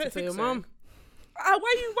 You need I to don't tell think your so. mum.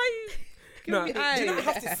 Why you? No, me do eyes? you not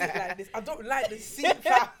have to sit like this? I don't like the seat,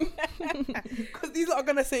 fam. Because these are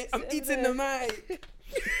gonna say I'm eating the mic.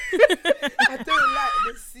 I don't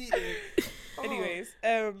like the seat. Anyways,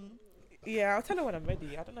 yeah, I'll tell her when I'm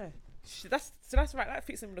ready. I don't know. That's right. That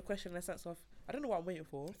fits in with the question in the sense of I don't know what I'm waiting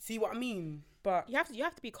for, See what I mean? but You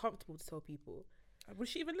have to be comfortable to tell people. will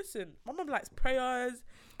she even listen? My mum likes prayers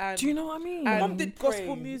and Do you know what I mean? and Mum did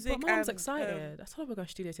gospel pray, music. But my mum's and, excited. I told her we're going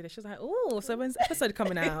to studio today. She's like, oh, so when's the episode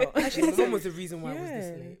coming out? Actually, my mum was the reason why I was this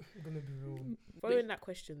Yeah. late. I'm gonna be real. Following that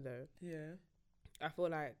question though, yeah. I feel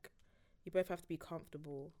like you both have to be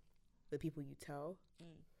comfortable with people you tell. Mm.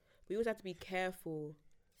 But you also have to be careful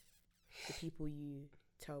the people you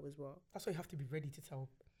tell as well. That's why you have to be ready to tell.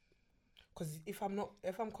 Because if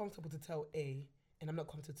I'm comfortable to tell A and I'm not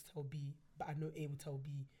comfortable to tell B, but I know A will tell B,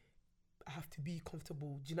 I have to be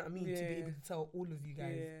comfortable. Do you know what I mean? To be Yeah. able to tell all of you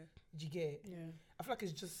guys. Yeah. Do you get it? Yeah. I feel like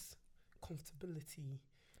it's just comfortability.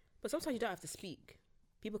 But sometimes you don't have to speak.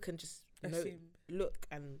 People can just Assume. look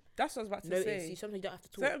and That's what I was about to notice. say. You sometimes you don't have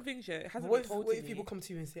to talk. Certain things, yeah, it hasn't What been if, told what to if me. people come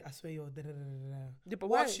to you and say, I swear you're da da da da da? Yeah, but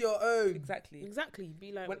why? What's your own? Exactly. Exactly.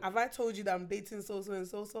 Be like When have I told you that I'm dating so and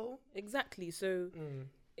so? exactly. So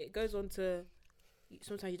it goes on to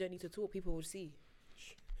sometimes you don't need to talk. People will see.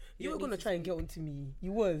 You were don't gonna need to try and get onto me.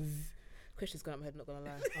 You was. Questions going up my head. Not gonna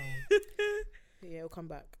lie. Oh. Yeah, it'll come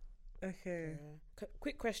back. Okay. Yeah.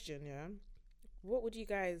 Quick question. Yeah. What would you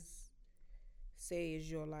guys say is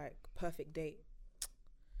your like perfect date?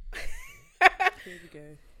 Here we go.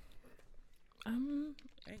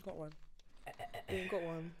 I ain't got one. You ain't got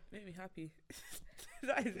one. Make me happy.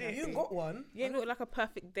 That is it. You ain't got one. You ain't got like a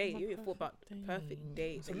perfect date. My You ain't thought about perfect perfect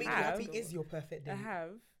date. date. So I make you have. happy is your perfect day. I have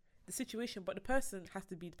the situation, but the person has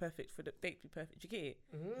to be perfect for the date to be perfect. Do you get it?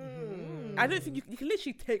 Mm. I don't think you can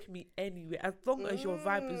literally take me anywhere as long as your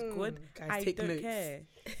vibe is good. Guys, I take don't notes. care.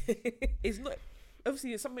 It's not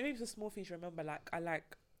obviously it's something. Maybe it's a small things you remember. Like I like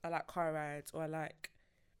car rides, or I like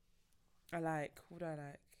what do I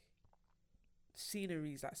like?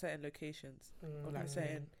 Sceneries at certain locations, or like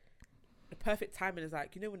certain the perfect timing is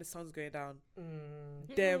like, you know, when the sun's going down,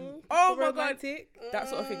 Mm. them, oh my god, romantic. that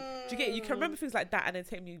sort of thing. Do you get it? You can remember things like that and then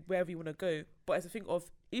take me wherever you want to go. But it's a thing of,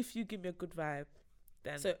 if you give me a good vibe,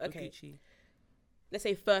 then So, we're okay. Gucci. Let's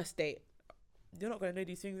say first date. You're not going to know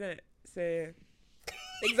these things, innit? So,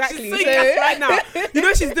 Exactly. She's so gas right now. You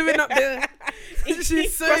know she's doing up there.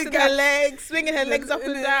 She's so crossing her gas. legs, swinging her legs up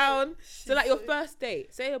and Innit? down. So like your first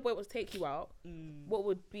date, say your boy wants to take you out, mm. what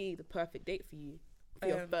would be the perfect date for you for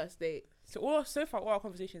your first date? So far, all our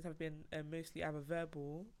conversations have been mostly either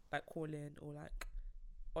verbal, like calling, or like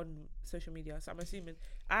on social media. So I'm assuming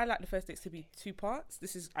I like the first dates to be 2 parts.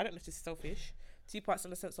 I don't know if this is selfish. 2 parts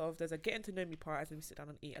in the sense of there's a getting to know me part as in we sit down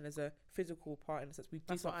and eat, and there's a physical part in the sense we do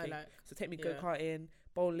That's what I something. like. So take me Yeah. go-karting,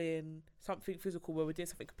 bowling, something physical where we're doing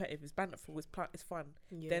something competitive. It's banterful, it's fun.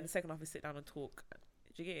 Yeah. Then the second half is sit down and talk.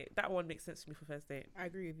 Do you get it? That one makes sense to me for first date. I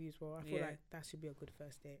agree with you as well. I feel Yeah. like that should be a good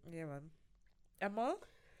first date. Yeah, man. Emma?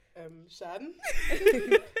 Shan.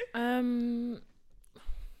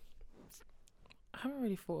 I haven't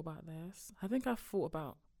really thought about this. I think I've thought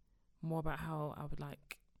about more about how I would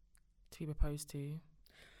like to be proposed to.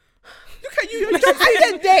 Look at you. You're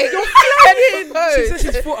Second date. You're She said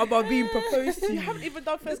she's thought about being proposed to. You haven't even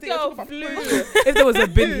done first This date. girl You're talking flew. about proposal. If there was a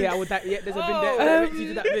bin here, I would that. Yeah, there's a bin Oh. there. I bet you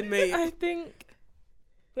do that bin, mate. I think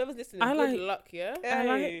Whoever's listening, I good like- luck, yeah? I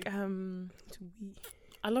Hey. like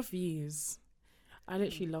I love views. I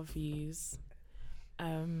literally love views.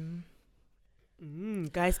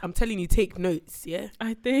 Guys, I'm telling you, take notes. Yeah.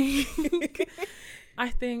 I think I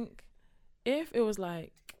think if it was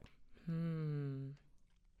like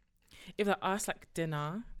if I asked like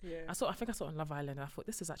dinner, Yeah. I think I saw it on Love Island and I thought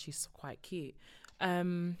this is actually quite cute.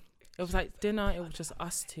 It was like dinner, it was just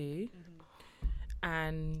us two.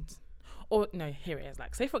 And here it is.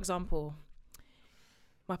 Like, say for example,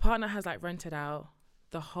 my partner has like rented out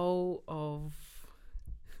the whole of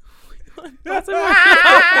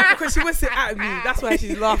Because she wants it at me. That's why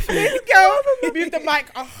she's laughing. This girl moved the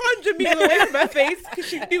mic 100 meters away from her face because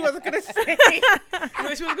she knew what I was going to say.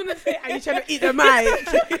 When she was gonna say, "Are you trying to eat the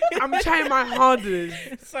mic?" I'm trying my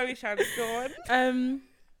hardest. Sorry, Shannon, go on.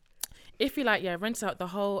 If you like, rent out the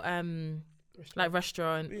whole like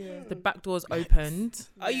restaurant, Yeah. the back door's opened.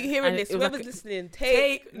 Are you hearing And this? it was like Whoever's a- listening,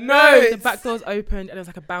 take notes. The back door's opened and there was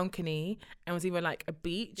like a balcony and it was even like a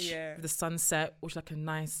beach Yeah. with the sunset, which was like a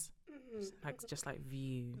nice just like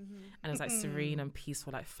view. And it was like serene and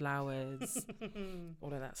peaceful, like flowers,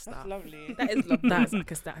 all of that stuff. That's lovely. That is lovely.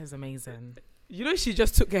 That is amazing. You know, she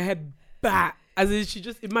just took her head back, as in she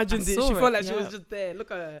just imagined I it. saw She it, felt like she yeah. was just there.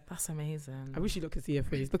 Look at her. That's amazing. I wish you could see her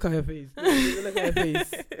face. Look at her face. Look at her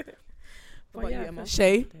face. What about you, Emma? first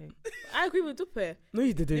Shay? date. I agree with Dupe. No,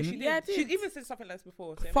 you didn't. Yeah, she did. Yeah, I did. She even said something like this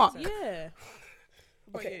before. So it Fuck. makes sense. Yeah.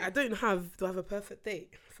 What Okay, about I don't have. Do I have a perfect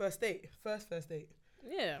date? First date. First date.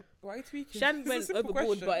 Yeah. Why are you tweaking? Shan It's a went simple overboard,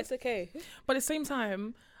 question. but it's okay. But at the same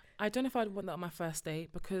time, I don't know if I'd want that on my first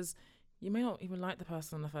date because you may not even like the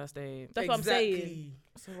person on the first date. That's what I'm saying.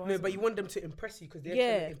 So why No, is but it- you want them to impress you because they're Yeah,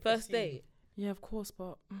 trying to impress first you. date. Yeah, of course,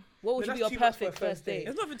 but What would No, be that's your too much for a perfect first first date?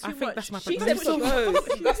 It's not even too I much. think that's my She preference. said what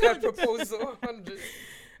she chose. That's her proposal. 100.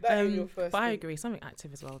 That is your first but I date. agree, something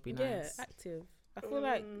active as well would be Yeah, nice. active. I feel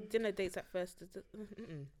like dinner dates at first. I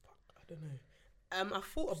don't know. I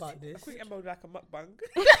thought about I this. think Emma would like a mukbang.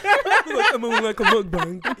 I'm like a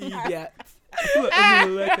mukbang. Idiot.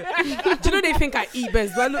 Do you know they think I eat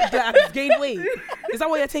best? Do I look like I've gained weight? Is that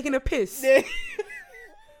why you're taking a piss?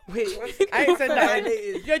 Wait, I ain't said that.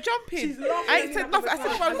 She's You're jumping. I ain't said nothing. I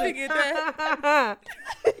said one thing in there.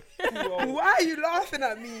 Why are you laughing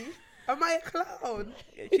at me? Am I a clown?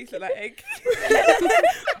 Yeah, cheeks look like egg.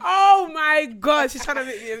 Oh my god, she's trying to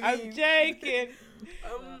make me a meme. I'm joking.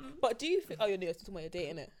 But do you think? Oh, you're talking about your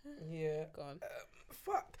date, innit? Yeah. Go on.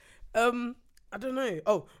 Fuck. I don't know.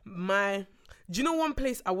 Oh, do you know one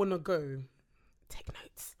place I want to go? Take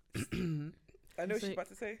notes. I know what So- she's about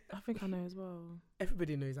to say. I think I know as well.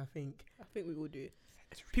 Everybody knows, I think. I think we will do.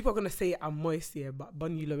 People are going to say I'm moist here, but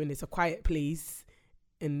Bunyula, and it's a quiet place.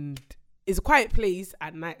 And it's a quiet place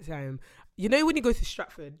at night time. You know when you go to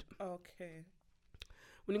Stratford? Okay.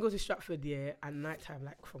 When you go to Stratford, yeah, at night time,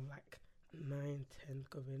 like from like 9, 10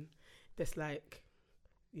 going, there's like,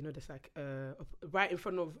 you know, there's like right in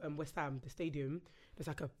front of West Ham, the stadium, there's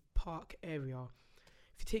like a park area.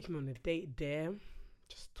 If you take me on a date there,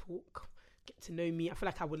 just talk, get to know me. I feel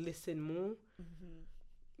like I would listen more.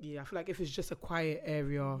 Yeah, I feel like if it's just a quiet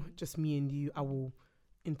area, just me and you, I will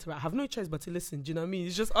interact. I have no choice but to listen. Do you know what I mean?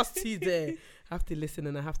 It's just us two there. I have to listen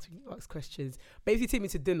and I have to ask questions. But if you take me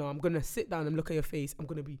to dinner, I'm going to sit down and look at your face. I'm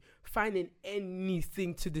going to be finding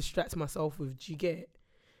anything to distract myself with. Do you get it?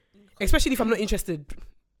 Especially if I'm not interested.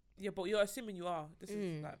 Yeah, but you're assuming you are. This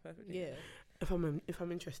is like perfect. Yeah. If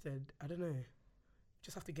I'm interested, I don't know.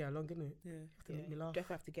 Just have to get along, innit? Yeah. Have to make me laugh.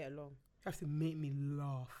 Definitely have to get along. Have to make me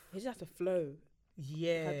laugh. It just has to flow.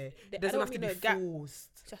 Yeah. I It doesn't don't have to mean be a gap.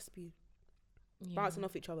 forced. Just be Yeah. bouncing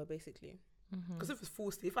off each other, basically. Because if it's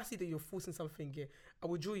forced, if I see that you're forcing something, yeah, I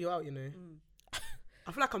will draw you out, you know. Mm.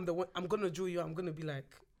 I feel like I'm the one. I'm gonna draw you out. I'm gonna be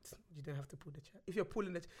like, you don't have to pull the chair. If you're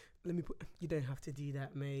pulling the, you don't have to do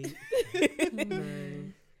that, mate. No.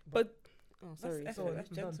 But oh, That's sorry. effort, sorry. that's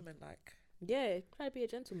I'm done. gentleman like. Yeah, try to be a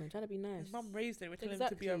gentleman, trying to be nice. His mum raised him. We're telling him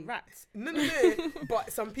to be a Exactly. rat. No.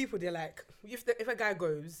 But some people, they're like, if a guy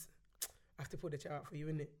goes, I have to pull the chair out for you,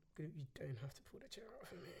 innit? You don't have to pull the chair out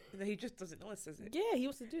for me. And then he just doesn't know and says it. Yeah, he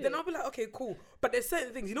wants to do Then it. I'll be like, okay, cool. But there's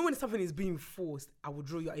certain things, you know, when something is being forced, I will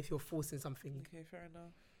draw you out if you're forcing something. Okay, fair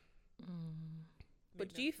enough.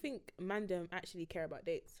 But do you think mandem actually care about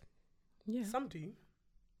dates? Yeah. Some do.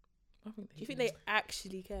 I think Do you think they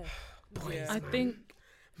actually care? Boys, Yeah. I man. think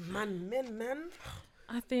Man.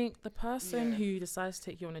 I think the person Yeah. who decides to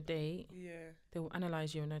take you on a date, Yeah. they will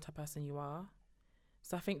analyze you and know the type of person you are.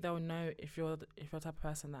 So I think they'll know if you're the type of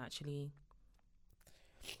person that actually,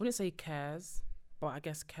 I wouldn't say cares, but I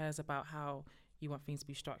guess cares about how you want things to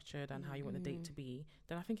be structured and how you want the date to be.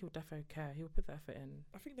 Then I think he will definitely care. He will put the effort in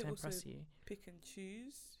I think to they also impress you. pick and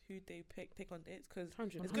choose who they take on dates because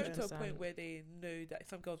 100. it's going to a 100%. point where they know that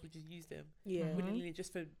some girls would just use them Yeah. Mhm. willingly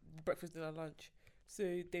just for breakfast, dinner, lunch. So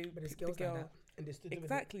they But there's pick the girls girl like that. And they stood with it.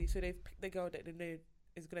 exactly. So they've picked the girl that they know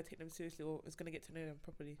is going to take them seriously or is going to get to know them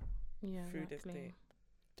properly Yeah, through this exactly. date.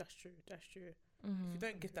 That's true. That's true. Mhm. If you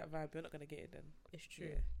don't give that vibe, you're not going to get it then. It's true.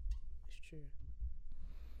 Yeah. It's true.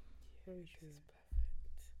 Very true.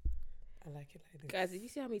 I like it like this. Guys, if you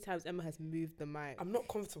see how many times Emma has moved the mic, I'm not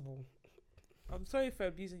comfortable. I'm sorry for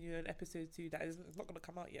abusing you in episode 2 that is it's not going to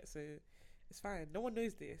come out yet, so it's fine. No one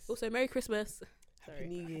knows this. also Merry Christmas. Happy Sorry.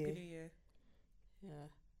 New Year. Happy New Year. Yeah.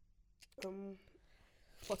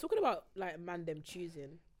 Well, talking about like mandem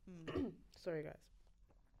choosing. Sorry, guys.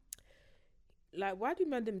 Like, why do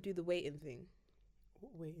mandem do the waiting thing?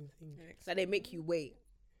 What waiting thing? Like, they make you wait.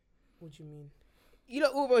 What do you mean? You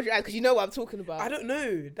lot all roll your eyes because you know what I'm talking about. I don't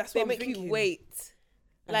know. That's They what make I'm thinking. you wait.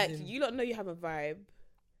 As Like, in- you lot know you have a vibe.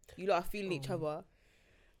 You lot are feeling each Oh. other,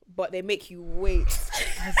 but they make you wait.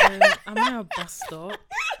 As in, am I a bus stop?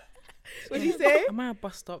 What do you say? Am I a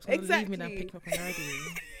bus stop? So leave me and Exactly. pick me up on the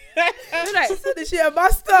radio. You're like, This shit a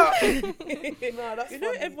master. No, that's You know,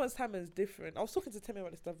 funny. everyone's time is different. I was talking to Timmy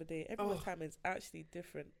about this the other day. Everyone's time is actually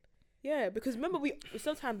different. yeah, because remember we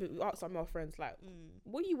sometimes we ask some of our friends like,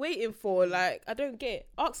 what are you waiting for? Like, I don't get.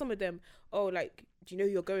 Ask some of them. Oh, like, do you know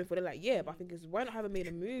who you're going for? They're like, yeah, but I think it's why not haven't made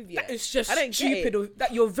a move yet? That is just I don't get stupid. it.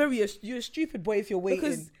 That you're a stupid boy if you're waiting.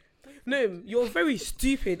 Because- no, you're very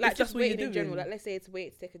stupid. Like, If just that's what you're waiting doing. in general. Like, let's say it's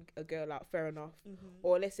wait to take a girl out, fair enough.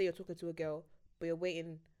 Or let's say you're talking to a girl, but you're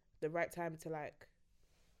waiting the right time to like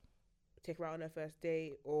take her out on her first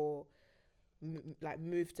date or like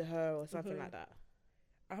move to her or something like that.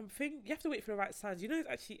 I'm thinking you have to wait for the right signs. You know,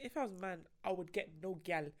 actually, if I was a man, I would get no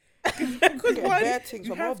gal. Because Get one, bare things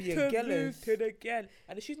you from I'll have be to a gallus. move to the gal,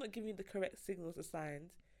 and if she's not giving you the correct signals or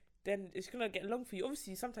signs, then it's gonna get long for you.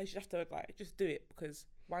 Obviously, sometimes you have to like just do it because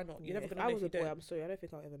why not? You're never If gonna I know was if a you boy, don't. I'm sorry, I don't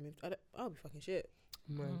think I'll ever move. I'll be fucking shit.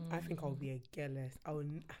 Man, I think I'll be a jealous. I have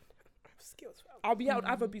skills. I would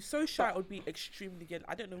either be so shy or be extremely gay.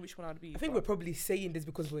 I don't know which one I'd be. I think but- we're probably saying this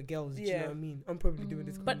because we're girls. Do you know Yeah. what I mean? I'm probably doing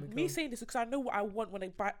this. 'cause I'm a But me girl. saying this because I know what I want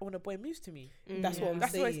when when a boy moves to me. That's what I'm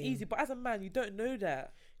That's saying. why it's easy. But as a man, you don't know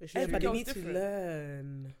that. Yeah, Every but they girl's need to different.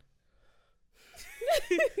 learn.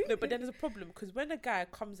 No, but then there's a problem because when a guy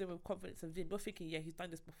comes in with confidence and vim, you're thinking, yeah, he's done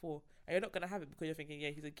this before, and you're not gonna have it because you're thinking, yeah,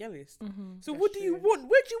 he's a gallist. So what do you true. want?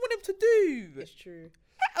 Where do you want him to do? It's true.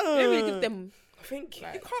 They don't really give them. I think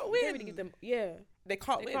Like, They can't They don't win. really give them. Yeah, They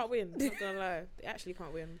can't they win. can't win. I'm not gonna lie, they actually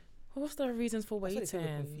can't win. What's the reasons for that's why they think we're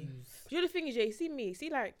waiting? confused. You know the thing is, yeah, you see me, see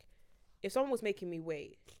like, if someone was making me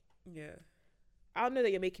wait, Yeah. I'll know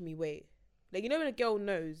that you're making me wait. Like, you know when a girl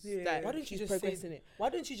knows Yeah. that Why don't you she's just say- progressing it. Why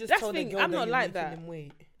don't you just That's tell the the thing, girl I'm that not you're like making that. them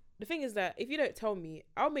wait? The thing is that if you don't tell me,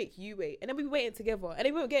 I'll make you wait, and then we be waiting together, and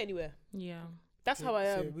then we won't get anywhere. Yeah. That's how I So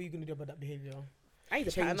am. what are you gonna do about that behavior? I need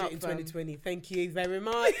to Change pattern it up, in fam. 2020. Thank you very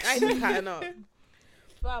much. I need to pattern up.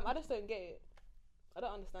 Fam, I just don't get it. I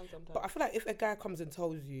don't understand sometimes. But I feel like if a guy comes and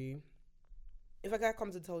tells you,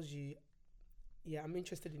 yeah, I'm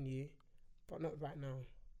interested in you, but not right now,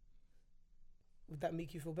 would that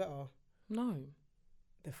make you feel better? No.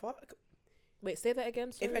 The fuck? Wait, say that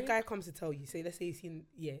again. Sorry. If a guy comes to tell you, say, let's say he's seen,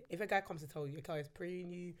 if a guy comes to tell you, a guy is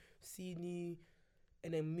praying you, seeing you,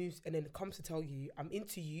 and then comes to tell you, I'm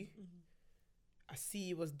into you, I see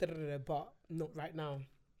you was but not right now.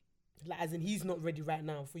 Like, as in, he's not ready right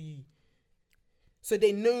now for you. So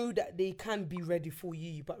they know that they can be ready for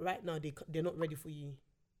you, but right now they're not ready for you.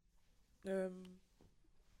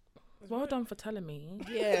 Well done for telling me.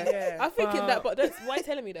 Yeah. I'm thinking that, but why are you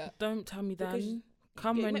telling me that? Don't tell me Because then.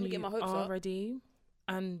 Come you when make me get you my hopes are up. ready.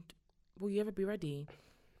 And will you ever be ready?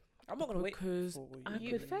 I'm not gonna wait Because for I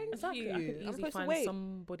you. could Thank exactly. you. I could I'm easily supposed to find wait.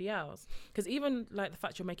 somebody else. Because even like the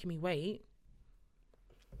fact you're making me wait,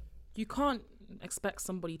 you can't expect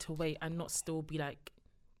somebody to wait and not still be like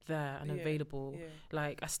there and Yeah, available. Yeah.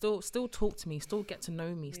 Like I still talk to me, still get to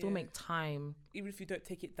know me, still Yeah. make time, Even if you don't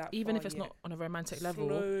take it that even far if it's yet. not on a romantic level.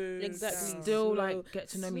 Slow Exactly. down. Still Slow- like get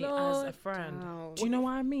to know me as slow a friend. down. Do you know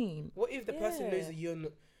what I mean? What if the person knows Yeah. that you're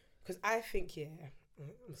not? Because I think,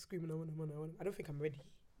 I'm screaming. I want. I don't think I'm ready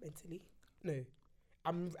mentally. No,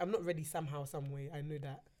 I'm not ready somehow, some way. I know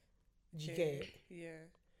that. Do you get it? Yeah.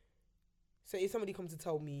 So if somebody comes to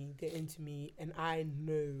tell me they're into me, and I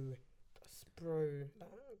know, that's bro, like,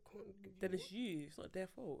 I can't give you. Then it's you. It's not their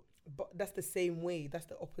fault. But that's the same way. That's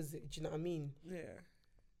the opposite. Do you know what I mean? Yeah.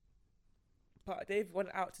 But they've went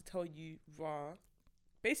out to tell you, rah.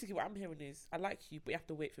 Basically, what I'm hearing is, I like you, but you have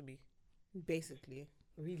to wait for me. Basically.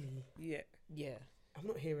 Really, Yeah. Yeah. I'm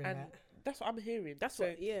not hearing And that. that's what I'm hearing. That's So,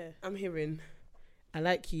 what, yeah. I'm hearing, I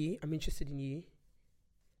like you. I'm interested in you,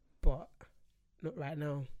 but not right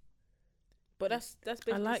now. But that's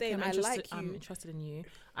basically I like saying you. I like I'm you. interested in you.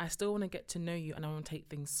 I still want to get to know you, and I want to take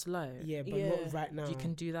things slow. Yeah, but Yeah. not right now. You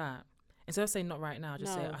can do that instead of saying not right now.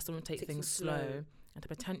 Just say No, I still want to take take things things slow, slow. and to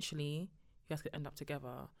potentially you guys could end up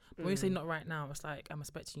together. But when you say Mm. not right now, it's like I'm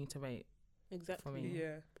expecting you to wait. Exactly. for me.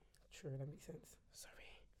 yeah. True, that makes sense.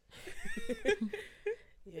 Sorry.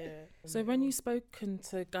 Yeah. So when you spoken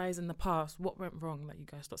to guys in the past, what went wrong that you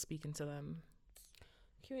guys stopped speaking to them?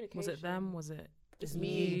 Communication. Was it them? Was it It's you?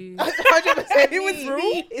 me. 100% It was me.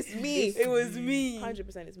 me. It's me. It was me.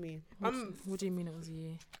 100% it's me. What do you mean it was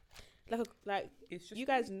you? Like It's just you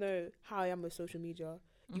guys know how I am with social media.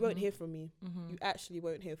 You won't hear from me. Mm-hmm. You actually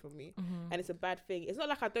won't hear from me. Mm-hmm. And it's a bad thing. It's not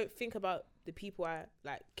like I don't think about the people I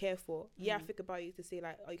like care for. Yeah, I think about you to say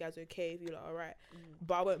like, "Are you guys okay?" If you're like, "All right,"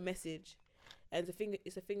 but I won't message. And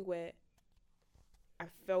it's a thing where I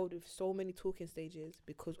failed with so many talking stages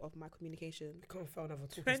because of my communication. I can't fail another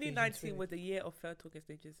talking 2019 stage. was the year of fair talking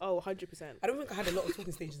stages. Oh, 100%. I don't think I had a lot of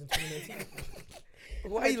talking stages in 2019.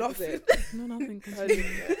 Why are you laughing? No, nothing.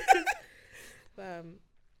 100%.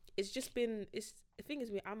 It's just been. It's the thing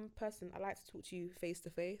is, I'm a person. I like to talk to you face to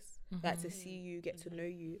face. Like to see you, get to know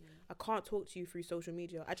you. I can't talk to you through social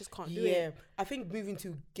media. I just can't do Yeah, it. I think moving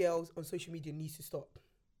to girls on social media needs to stop.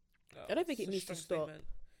 I don't think it's it a needs to strong stop. statement.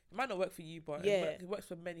 It might not work for you, but Yeah. it works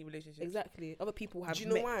for many relationships. Exactly. Other people have Do you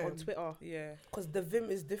know met why? on Twitter. Yeah, Because the Vim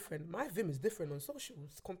is different. My Vim is different on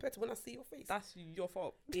socials compared to when I see your face. that's your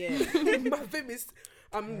fault. Yeah. My Vim is,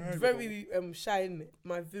 I'm very shy in it.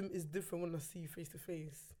 My Vim is different when I see you face to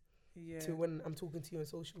face Yeah. to when I'm talking to you on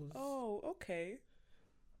socials. Oh, okay.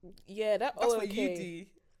 Yeah, That's oh, what you okay.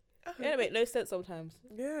 do. Yeah, it makes no sense sometimes.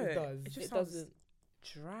 Yeah, It does. It just It sounds doesn't.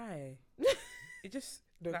 dry. It just.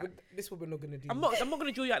 No, like- but this is what we're not gonna do. I'm not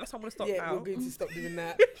gonna draw you out. That's why I'm gonna stop yeah, now. we're going to stop doing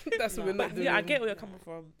that. That's what we're But not doing. yeah, I get where you're coming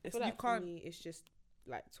from. I It's, feel you like for can't. me, it's just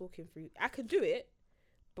like talking through. I can do it,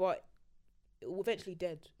 but it will eventually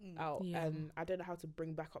dead out, Yeah. and I don't know how to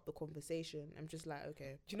bring back up the conversation. I'm just like,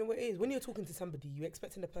 okay, Do you know what it is? When you're talking to somebody, you're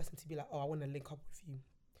expecting the person to be like, "Oh, I want to link up with you."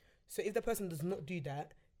 So if the person does not do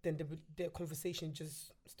that, then the conversation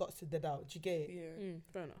just starts to dead out. Do you get it? Yeah.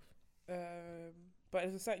 fair enough. But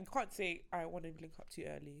as a certain, you can't say I want to link up too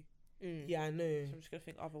early. Yeah, I know. So I'm just gonna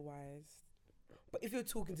think otherwise. But if you're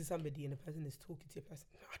talking to somebody and the person is talking to a person,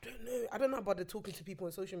 I don't know. I don't know about the talking to people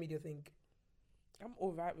on social media thing. I'm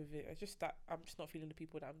all right with it. It's just that I'm just not feeling the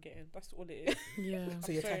people that I'm getting. That's all it is. Yeah.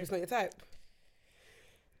 So your sorry. type is not your type.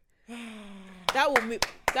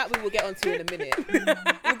 That we will get onto in a minute.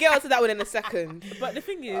 We'll get onto that one in a second. But the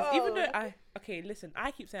thing is, even though listen,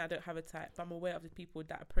 I keep saying I don't have a type, but I'm aware of the people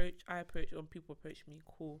that I approach when people approach me.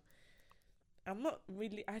 Cool. I'm not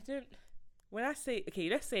really. I don't. When I say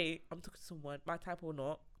let's say I'm talking to someone, my type or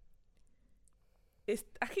not.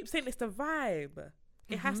 I keep saying it's the vibe.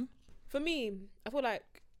 It has. For me, I feel like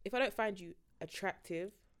if I don't find you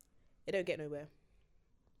attractive, it don't get nowhere.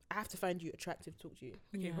 I have to find you attractive to talk to you.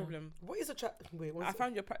 Okay, Yeah. problem. What is attractive? Wait, I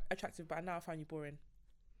found you attractive, but now I found you boring.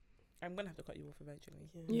 I'm gonna have to cut you off eventually.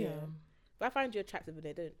 Yeah. If I find you attractive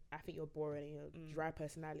and I think you're boring and you're dry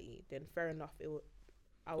personality, then fair enough. I will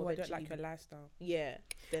I don't eventually like your lifestyle. Yeah.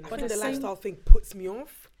 Then I But think the the same- lifestyle thing puts me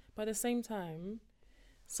off. But at the same time,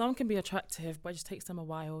 some can be attractive, but it just takes them a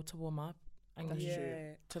while to warm up and That's get true.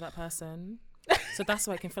 Yeah. to that person. So that's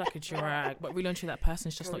why it can feel like a drag. But really, actually, that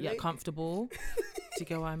person's just not yet comfortable. Do you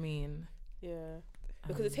get what I mean? Yeah.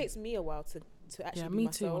 Because it takes me a while to actually Yeah, be me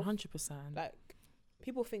myself. too, 100%. Like,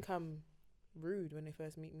 people think I'm rude when they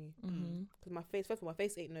first meet me. Mhm. Because my face, first of all, my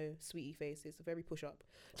face ain't no sweetie face. It's a very push up.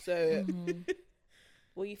 So Mhm.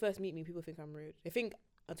 when you first meet me, people think I'm rude. They think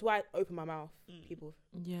until I open my mouth, people,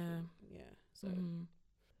 Yeah. yeah. So Mhm.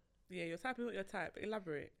 Yeah, your type is not your type.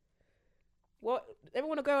 Elaborate. what?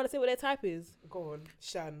 Everyone to go and say what their type is. Go on,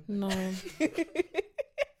 Shan. No.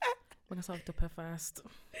 We're gonna start with the pair first.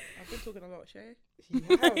 I've been talking a lot, Shay. You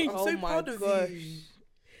have. I'm Oh so my proud of gosh. you.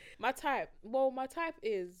 My type. Well, my type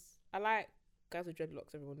is I like guys with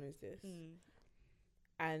dreadlocks. Everyone knows this.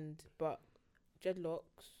 But dreadlocks,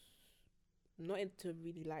 not into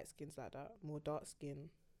really light skins like that. More dark skin.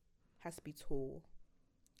 Has to be tall.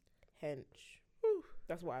 Hench.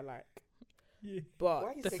 That's what I like. Yeah. But Why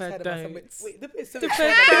are you The so fair excited about don't. somebody? Wait, the fair so The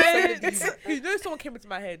excited fair about don't. somebody these- You know, someone came into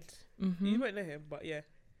my head. You Mhm. won't know him, but yeah.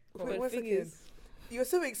 but Wait, the one thing second. is, You're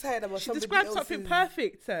so excited about She somebody described else's... something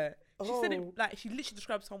perfect. She said Oh. it like she literally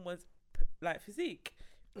described someone's like physique.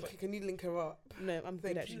 Okay, can you link her up? no, I'm Thank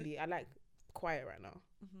good you. actually. I like quiet right now.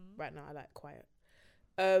 Mm-hmm. Right now, I like quiet.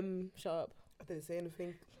 Shut up. I didn't say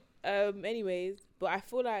anything. Anyways, but I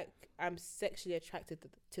feel like I'm sexually attracted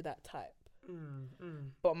to that type.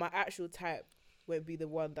 But my actual type won't be the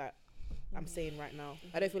one that I'm saying right now.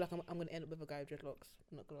 I don't feel like I'm gonna end up with a guy with dreadlocks.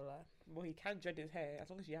 I'm not gonna lie. Well, he can dread his hair as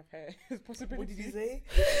long as you have hair. It's possible. What did you say?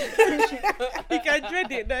 He can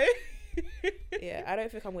dread it, no. Yeah, I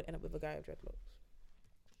don't think I'm gonna end up with a guy with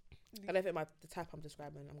dreadlocks. I don't think the type I'm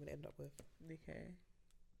describing I'm gonna end up with. Okay.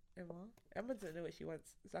 Emma doesn't know what she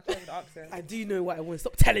wants, so I can't even ask her. I do know what I want.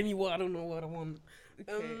 Stop telling me what I don't know what I want.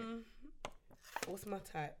 Okay. What's my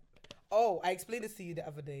type? Oh, I explained this to you the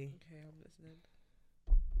other day. Okay, I'm listening.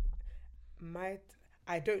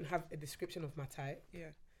 I don't have a description of my type, Yeah.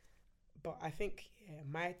 but I think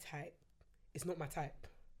my type is not my type.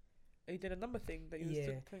 You did a number thing that you Yeah.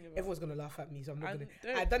 were telling about. Everyone's gonna laugh at me, so I'm not And gonna.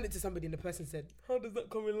 don't- I done it to somebody, and the person said, "How does that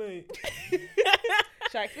correlate?"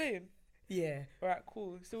 Shall I explain? Yeah. All right,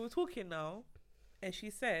 cool. So we're talking now, and she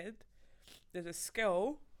said there's a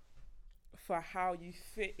scale for how you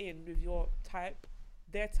fit in with your type,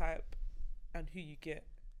 their type, and who you get,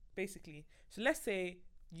 basically. So let's say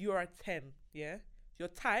you're a 10, yeah? Your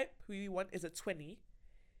type, who you want, is a 20.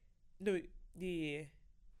 No, yeah.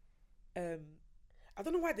 I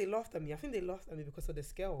don't know why they laughed at me. I think they laughed at me because of the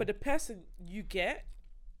scale. But the person you get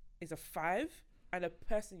is a 5, and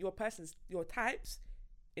your types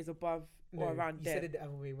is above no, or around you there. said it the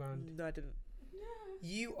other way around. No, I didn't.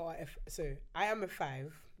 You are so I am a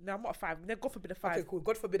 5. No, I'm not a 5. No, God forbid a 5. Okay, cool.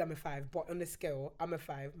 God forbid I'm a 5, but on the scale, I'm a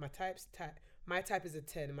 5. My type is a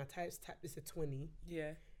 10, and my type is a 20.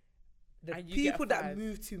 Yeah. The And you get a people that 5.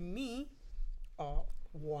 move to me are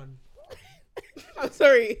 1. I'm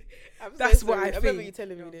sorry. That's what I remember think. you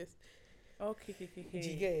telling me this. Okay. Did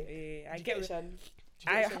you get it? Yeah, I Did you get it, it. Shan?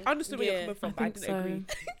 I understood where you're Yeah, coming from, I but I think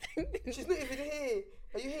didn't so. agree. She's not even here.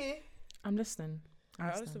 Are you here? I'm listening. I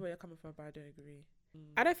understood where you're coming from, but I don't agree.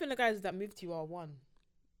 I don't think the guys that move to you are one.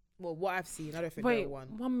 Well, what I've seen, I don't think Wait, they're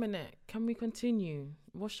one. 1 minute. Can we continue?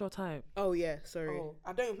 What's your type? Oh yeah, sorry. Oh,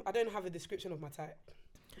 I don't have a description of my type.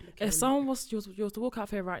 If someone was you was to walk out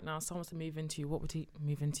here right now, someone was to move into you, what would he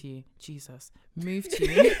move into you? Jesus. Move to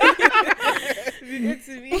you.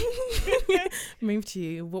 Move to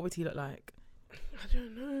you, what would he look like? I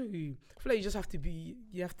don't know. I feel like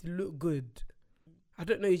you have to look good. I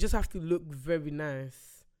don't know, you just have to look very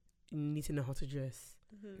nice. You need to know how to dress.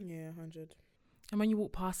 Yeah, 100. And when you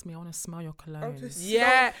walk past me, I want to smell your cologne.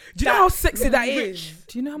 Yeah. Do you know how sexy that rich. is?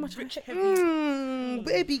 Do you know how much Rich, heavy.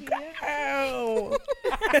 Baby girl.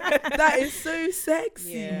 That is so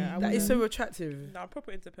sexy. Yeah, I that is wouldn't. so attractive. No, I'm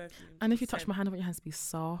proper into perfume. And if you touch my hand, I want your hands to be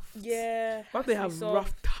soft. Yeah. Why do they has to have be soft.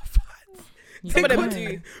 rough tough hands? You Some of them don't.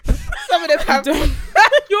 do. Some of them have don't.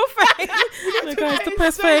 your face. No, guys, the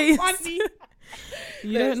best face. Funny.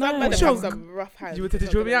 You don't Some know. of them Sure. have some rough hands. You wanted to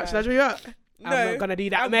not draw me gonna out? Should I lie. draw you out? No, I'm not gonna do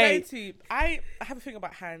that, I'm mate. going to. I have a thing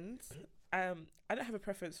about hands. I don't have a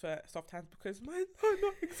preference for soft hands because mine are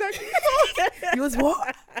not exactly soft. Yours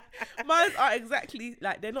what? Mine are exactly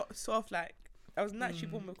like they're not soft. Like I was naturally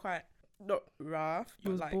born with quite not rough, You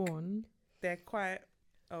but was like born. they're quite.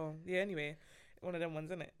 Oh yeah. Anyway, one of them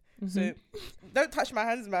ones, isn't it? Mhm. So don't touch my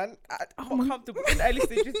hands, man. I'm Oh not my- comfortable. In the early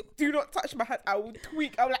stages, do not touch my hand. I will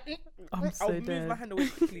tweak. I'll like. I'm I'll so move dead. my hand away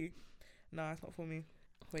quickly. Nah, it's not for me.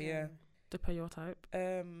 But yeah. Depend your type.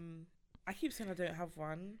 I keep saying I don't have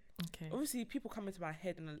one. Okay. Obviously, people come into my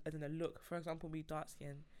head as in a look. For example, me dark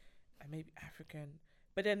skin, and maybe African,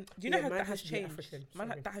 But then you know how man that has to be changed. African, Man,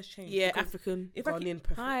 sorry. that has changed. Yeah, because African. if I keep, Ghanaian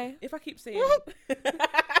perfect. Hi. if I keep saying,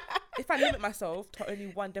 if I limit myself to only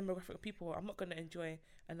one demographic of people, I'm not gonna enjoy.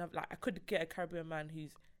 And like, I could get a Caribbean man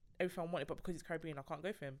who's everything I wanted, but because he's Caribbean, I can't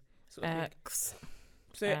go for him. Sort of thing. X.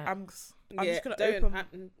 So I'm X. just gonna don't-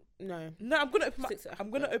 open. No. No, I'm gonna open. Stick to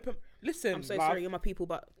I'm gonna Africa. open. Listen, I'm so love, sorry, you're my people,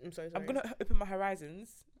 but I'm so sorry. I'm gonna open my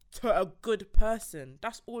horizons to a good person.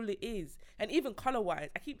 That's all it is. And even color wise,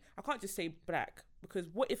 I can't just say black, because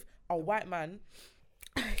what if a white man?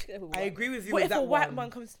 I agree with you What with if that a white one. man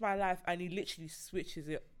comes to my life and he literally switches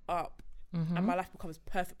it up, Mm-hmm. and my life becomes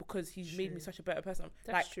perfect because he's made me such a better person?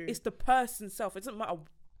 That's like true. it's the person self. It doesn't matter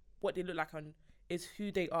what they look like, and it's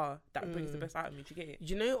who they are that brings the best out of me. Do you get it?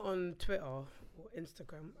 You know, on Twitter or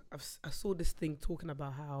Instagram, I saw this thing talking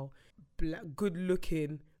about how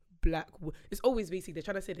good-looking black. It's always basically they're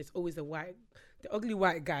trying to say there's always the ugly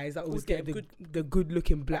white guys that always get the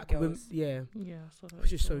good-looking black women. girls. Yeah, Yeah, so that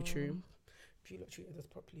which is as so well. true. If you not treated us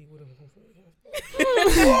properly, would have gone for it.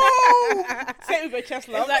 Say it with your chest,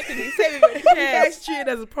 love. Exactly. Say it with If your you guys chest. treated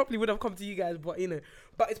us properly, would have come to you guys. But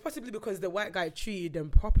but it's possibly because the white guy treated them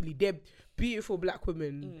properly. They're beautiful black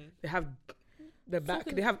women. They have the back.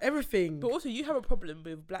 They have everything. But also, you have a problem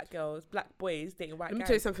with black girls, black boys dating white Let me guys.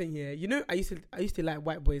 tell you something here. You know, I used to like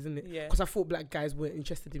white boys, isn't it? Yeah. Because I thought black guys weren't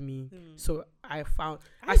interested in me. So I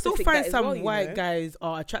I still think find that as some well, you white know. guys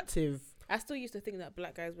are attractive. I still used to think that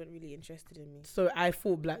black guys weren't really interested in me. So I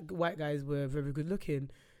thought white guys were very good looking.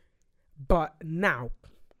 But now,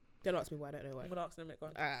 Don't ask me why, I don't know why. I'm gonna ask them. Go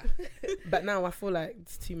on. I feel like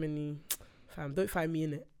it's too many. Fam, don't find me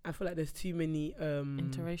in it. I feel like there's too many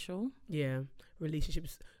Interracial.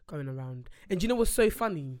 relationships going around. And do you know what's so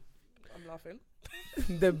funny? I'm laughing.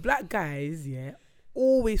 The black guys,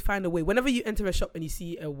 always find a way. Whenever you enter a shop and you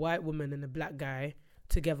see a white woman and a black guy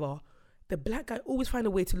together, the black guy always find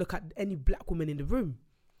a way to look at any black woman in the room.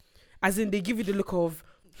 As in, they give you the look of,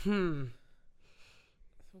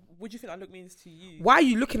 What do you think that look means to you? why are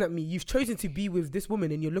you looking at me? You've chosen to be with this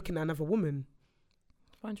woman and you're looking at another woman.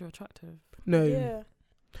 Find you attractive. No, Yeah.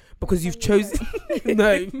 because you've Find you chosen.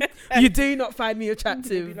 No, you do not find me Maybe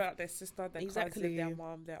attractive. like their sister, their Exactly. cousin, their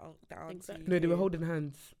mom, their auntie. Exactly. No, they were holding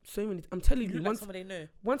hands. So many. I'm telling You you, look like someone they know.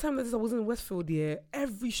 one time I was in Westfield,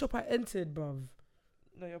 every shop I entered, bruv.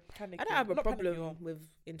 No, you're panicking. I don't have a Not panicking, problem you're- with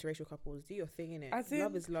interracial couples. Do your thing, innit? As in-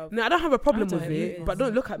 Love is love. No, I don't have a problem I with don't it, either. but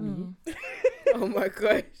don't look at me. Mm. Oh my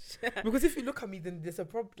gosh. Because if you look at me, then there's a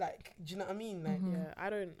problem. Like, do you know what I mean? Like, Mhm. Yeah, I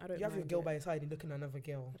don't you have your mind girl it. by your side and looking at another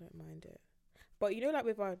girl. I don't mind it. But you know, like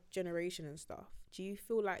with our generation and stuff, do you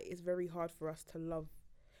feel like it's very hard for us to love,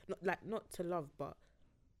 not to love, but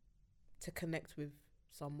to connect with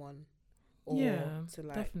someone, or Yeah, to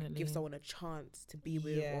like definitely. give someone a chance to be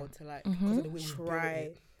with, Yeah. or to like Because Mhm. of the way we built try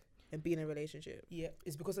it. and be in a relationship? Yeah,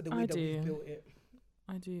 it's because of the I way that we do. built it.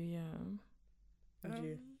 I do, yeah. Would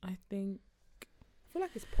you? I think I feel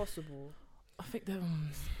like it's possible. I think Like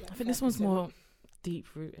I think this one's 5%. more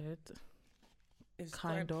deep rooted. It's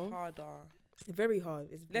Kind going of. harder. It's very hard.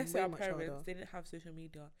 It's Let's say way our much parents, harder. they didn't have social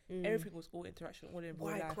media. Mm. Everything was all interaction, all in real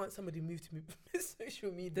Why life. can't somebody move to me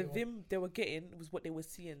social media? The vim they were getting was what they were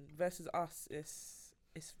seeing versus us.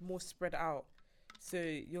 It's more spread out. So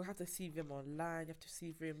you'll have to see them online. You have to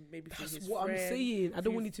see them maybe through That's his what I'm friend, saying. I don't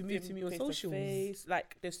through want you to move to them me on face to socials. face.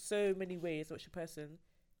 Like there's so many ways in which a person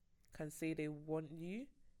can say they want you,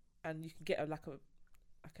 and you can get like an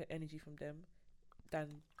energy from them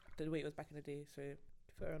than the way it was back in the day. So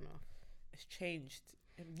Fair enough. it's changed.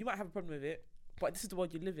 And you might have a problem with it, but this is the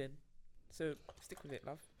world you live in. So stick with it,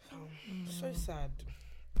 love. So sad.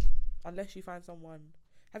 Unless you find someone.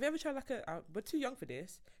 Have you ever tried like we're too young for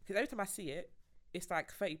this, because every time I see it, it's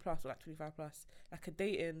like 30 plus or like 25 plus, like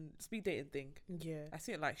a speed dating thing. Yeah. I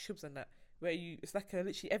see it like Shubs and that, where it's like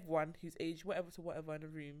literally everyone who's aged whatever to whatever in a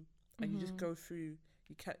room, and you just go through.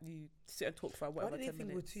 You sit and talk for Why whatever do they 10 think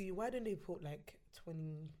we're minutes. too? Why don't they put like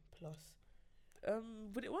 20 plus?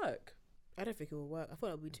 Would it work? I don't think it will work. I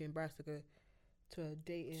thought I'd be too embarrassed to go to a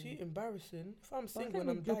dating. Too embarrassing. If I'm single think and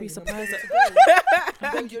I'm you'll be dying, surprised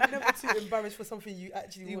then you're never too embarrassed for something you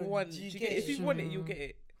actually You want. want? Do you Do you get get it? if you want it, you'll get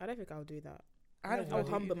it. I don't think I'll do that. I don't I'll know.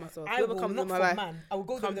 humble myself. I Whoever will, comes not in my for life. man. I will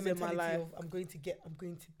go with comes the in my mentality life. of I'm going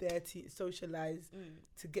to there to socialize,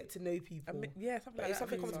 to get to know people. Yeah, something But like if that.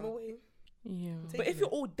 something I comes think my so. way, Yeah. Take But it if you're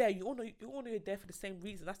in. all there, you all know you're there for the same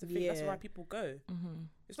reason. That's the thing. That's Yeah. why people go. Mm-hmm.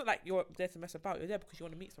 It's not like you're there to mess about. You're there because you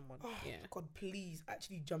want to meet someone. oh, Yeah. God, please,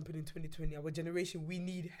 actually jumping in 2020, our generation, we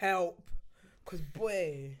need help. Because,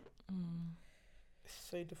 boy, it's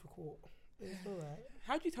so difficult. It's all right.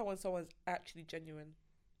 How do you tell when someone's actually genuine?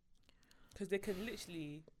 Because they can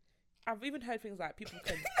literally. I've even heard things like people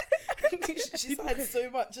can. She signed so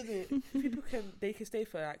much, isn't it? People they can stay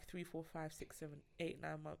for like 3, 4, 5, 6, 7, 8,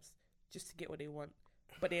 9 months just to get what they want,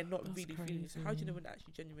 but they're not That's really feeling it. So how do you know crazy. when they're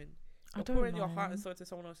actually genuine? I You're don't pouring your heart know. and soul into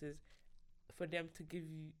someone else's for them to give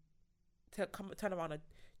you turn around and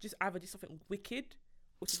just either do something wicked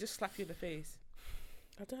or to just slap you in the face.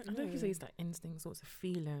 I don't know. I don't know if it's that instinct, sorts of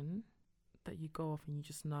feeling that you go off and you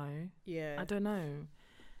just know. Yeah. I don't know.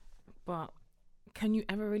 But can you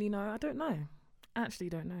ever really know? I don't know. I actually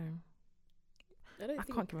don't know. I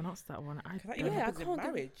can't give an answer to that one. I 'Cause that don't. even Yeah, I happens in can't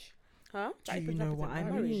give- marriage. Huh? That Do you even know happens what in I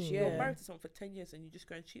marriage. mean? You're Yeah. married to someone for 10 years and you just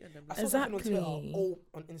go and cheat on them. I saw Exactly. something on Twitter,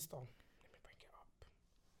 on Insta. Let me bring it up.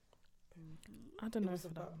 I don't It know was for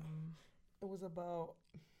that about- one. It was about.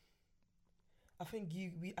 I think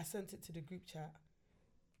I sent it to the group chat.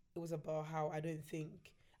 It was about how I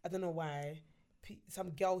don't know why. Some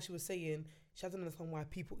girl, she was saying she doesn't understand why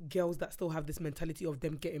girls that still have this mentality of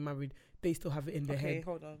them getting married, they still have it in their Okay, head.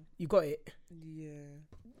 hold on. You got it? Yeah.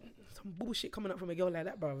 Some bullshit coming up from a girl like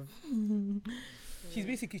that, bro. She's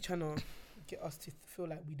basically trying to get us to feel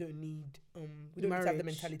like we don't need to have the Marriage.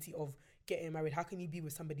 mentality of getting married. How can you be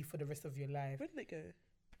with somebody for the rest of your life? Where did it go?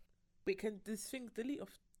 Wait, can this thing delete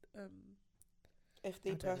off? If I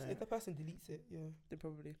don't know. if the person deletes it, yeah. They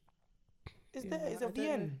probably It's Yeah, there. It's I a don't know.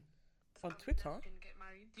 VN. on Twitter. Can get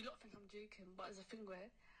married. You lot think I'm joking, but it's a thing where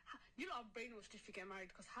you lot are brainwashed if you get married.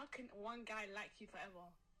 Because how can one guy like you forever?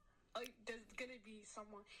 Like, there's gonna be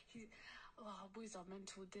someone. Boys are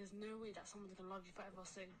mental. There's no way that someone's gonna love you forever.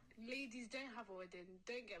 So, ladies, don't have a wedding.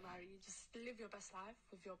 Don't get married. Just live your best life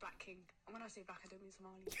with your black king. And when I say black, I don't mean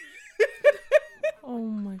Somali. Oh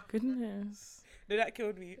my goodness. No, that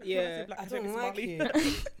killed me. Yeah. I don't like Somali.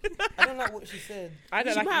 it. I don't like what she said. I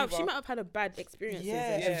don't She like might it have, either. she might have had a bad experience.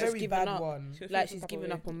 Yeah, and Yeah. she's a just very given bad up. one. She was Like feeling she's some type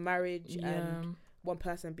given of up on marriage Yeah. and one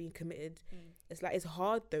person being committed. It's like it's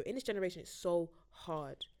hard though. In this generation, it's so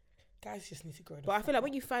hard. Guys just need to grow. the But I fuck feel like up.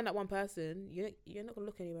 when you find that one person, you're not gonna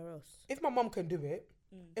look anywhere else. If my mum can do it,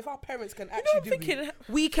 Mm. if our parents can You know, actually I'm do thinking, it,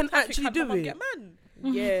 we can I think actually had my do mum it. Get man.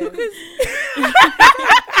 Yeah. Because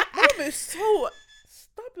mum is so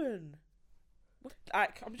stubborn.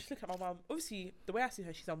 Like, I'm just looking at my mum. Obviously, the way I see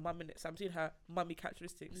her, she's a mum in it. So I'm seeing her mummy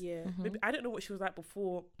characteristics. Yeah. Mhm. Maybe I don't know what she was like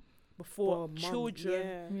before Well, mum,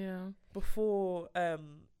 children, Yeah. Yeah. before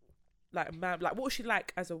like man, like what was she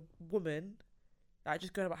like as a woman? Like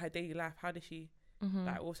just going about her daily life. How did she Mhm.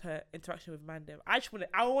 like? What was her interaction with man?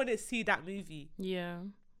 I want to see that movie. Yeah.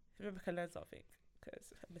 Maybe I can learn something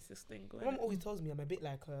because Mrs. Stingle. My mum always tells me I'm a bit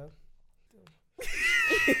like her.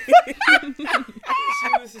 She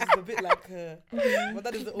always says I'm a bit like her. But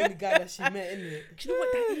that is the only guy that she met, isn't it? Do you know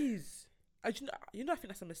what that is? I think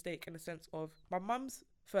that's a mistake in the sense of my mum's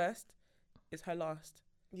first is her last.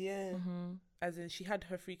 Yeah. Mhm. As in, she had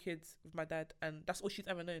her 3 kids with my dad, and that's all she's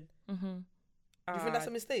ever known. Mhm. Do you think that's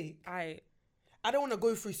a mistake? I I don't want to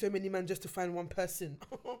go through so many men just to find one person.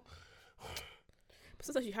 But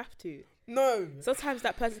sometimes you have to. No. Sometimes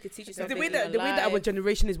that person could teach you something. The way in that your our life.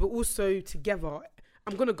 generation is, we're also together.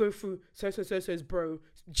 I'm gonna go through so's bro.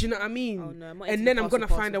 Do you know what I mean? Oh no, I'm not into And the then I'm gonna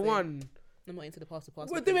parcel find the thing. one. I'm not into the parcel.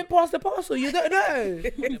 We're doing past the parcel. You don't know.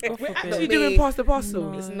 God We're forbid. actually me. doing past the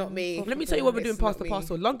parcel. No. It's not me. God Let me tell you what we're It's doing past not the me.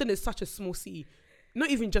 parcel. London is such a small city. Not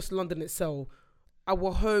even just London itself.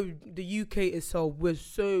 Our home, the UK itself, we're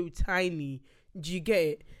so tiny. Do you get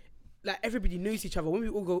it? Like everybody knows each other. When we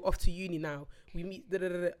all go off to uni now, we meet.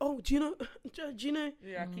 Oh, do you know? Do you know?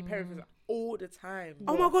 Yeah, I keep hearing things all the time.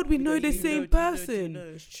 Oh my God, we know the Do you same know, do you know, person. do you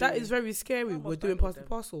know? That is very scary. I'm We're not doing fine past the with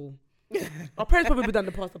parcel. Our parents probably done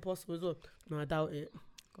the past the parcel as well. No, I doubt it.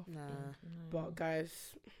 God Nah. forbid. But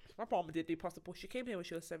guys, My mom did do passport. She came here when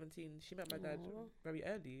she was 17. She met my dad Aw. very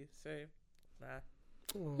early. So, nah.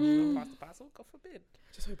 oh, Pass the parcel, God forbid.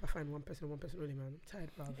 just hope I find one person only, man. I'm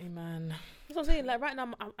tired, bro. Amen. That's what I'm saying. Like right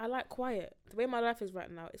now, I like quiet. The way my life is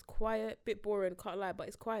right now, it's quiet, bit boring, can't lie, but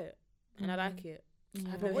it's quiet, and I like it. Yeah.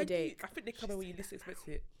 have no When do you- headache. I think they come in when you least expect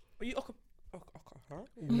it. When you occupy,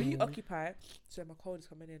 Mm. when you occupy, so my cold is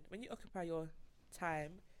coming in. When you occupy your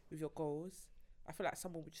time with your goals, I feel like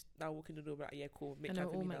someone would just now walk in the door, and be like, yeah, cool, make And time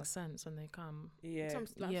it for all me now. makes sense when they come. Yeah, So I'm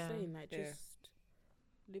like Yeah. saying, like Yeah. just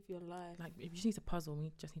live your life. Like, if you just need to puzzle,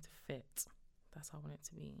 we just need to fit. That's how I want it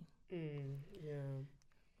to be. Yeah.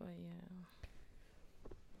 But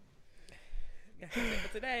yeah. yeah, that's it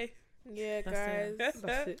for today. Yeah, That's guys. it.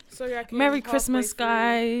 That's it. Sorry, I came Merry halfway Christmas, through.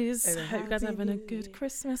 guys. And a Hope you guys are happy having a new good year.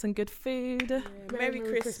 Christmas and good food. Yeah, Merry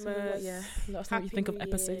Christmas. Yeah. Let us know what you Happy think of New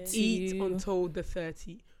episode Year. 2. Eat until the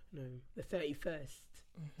 31st.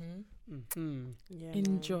 Mm-hmm. Mm-hmm. Yeah,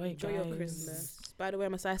 Enjoy, man. Enjoy your guys. Christmas. By the way,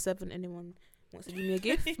 I'm a size 7. Anyone wants to give me a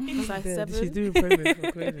gift? I'm a size She's 7. doing promo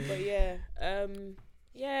for clothing. But yeah,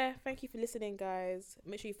 Yeah, thank you for listening, guys.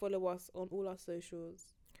 Make sure you follow us on all our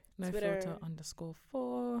socials. No Twitter. filter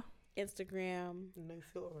 _4. Instagram, No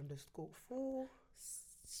filter _4.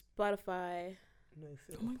 Spotify, No Oh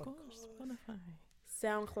filter my gosh, podcast. Spotify.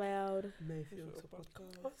 SoundCloud, No filter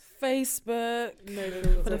podcast. Facebook. No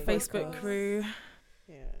For the Filter Facebook Podcast. crew.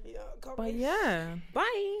 Yeah. Yeah, come But on. yeah.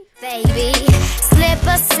 Bye. Baby, slip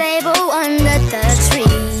a sable under the tree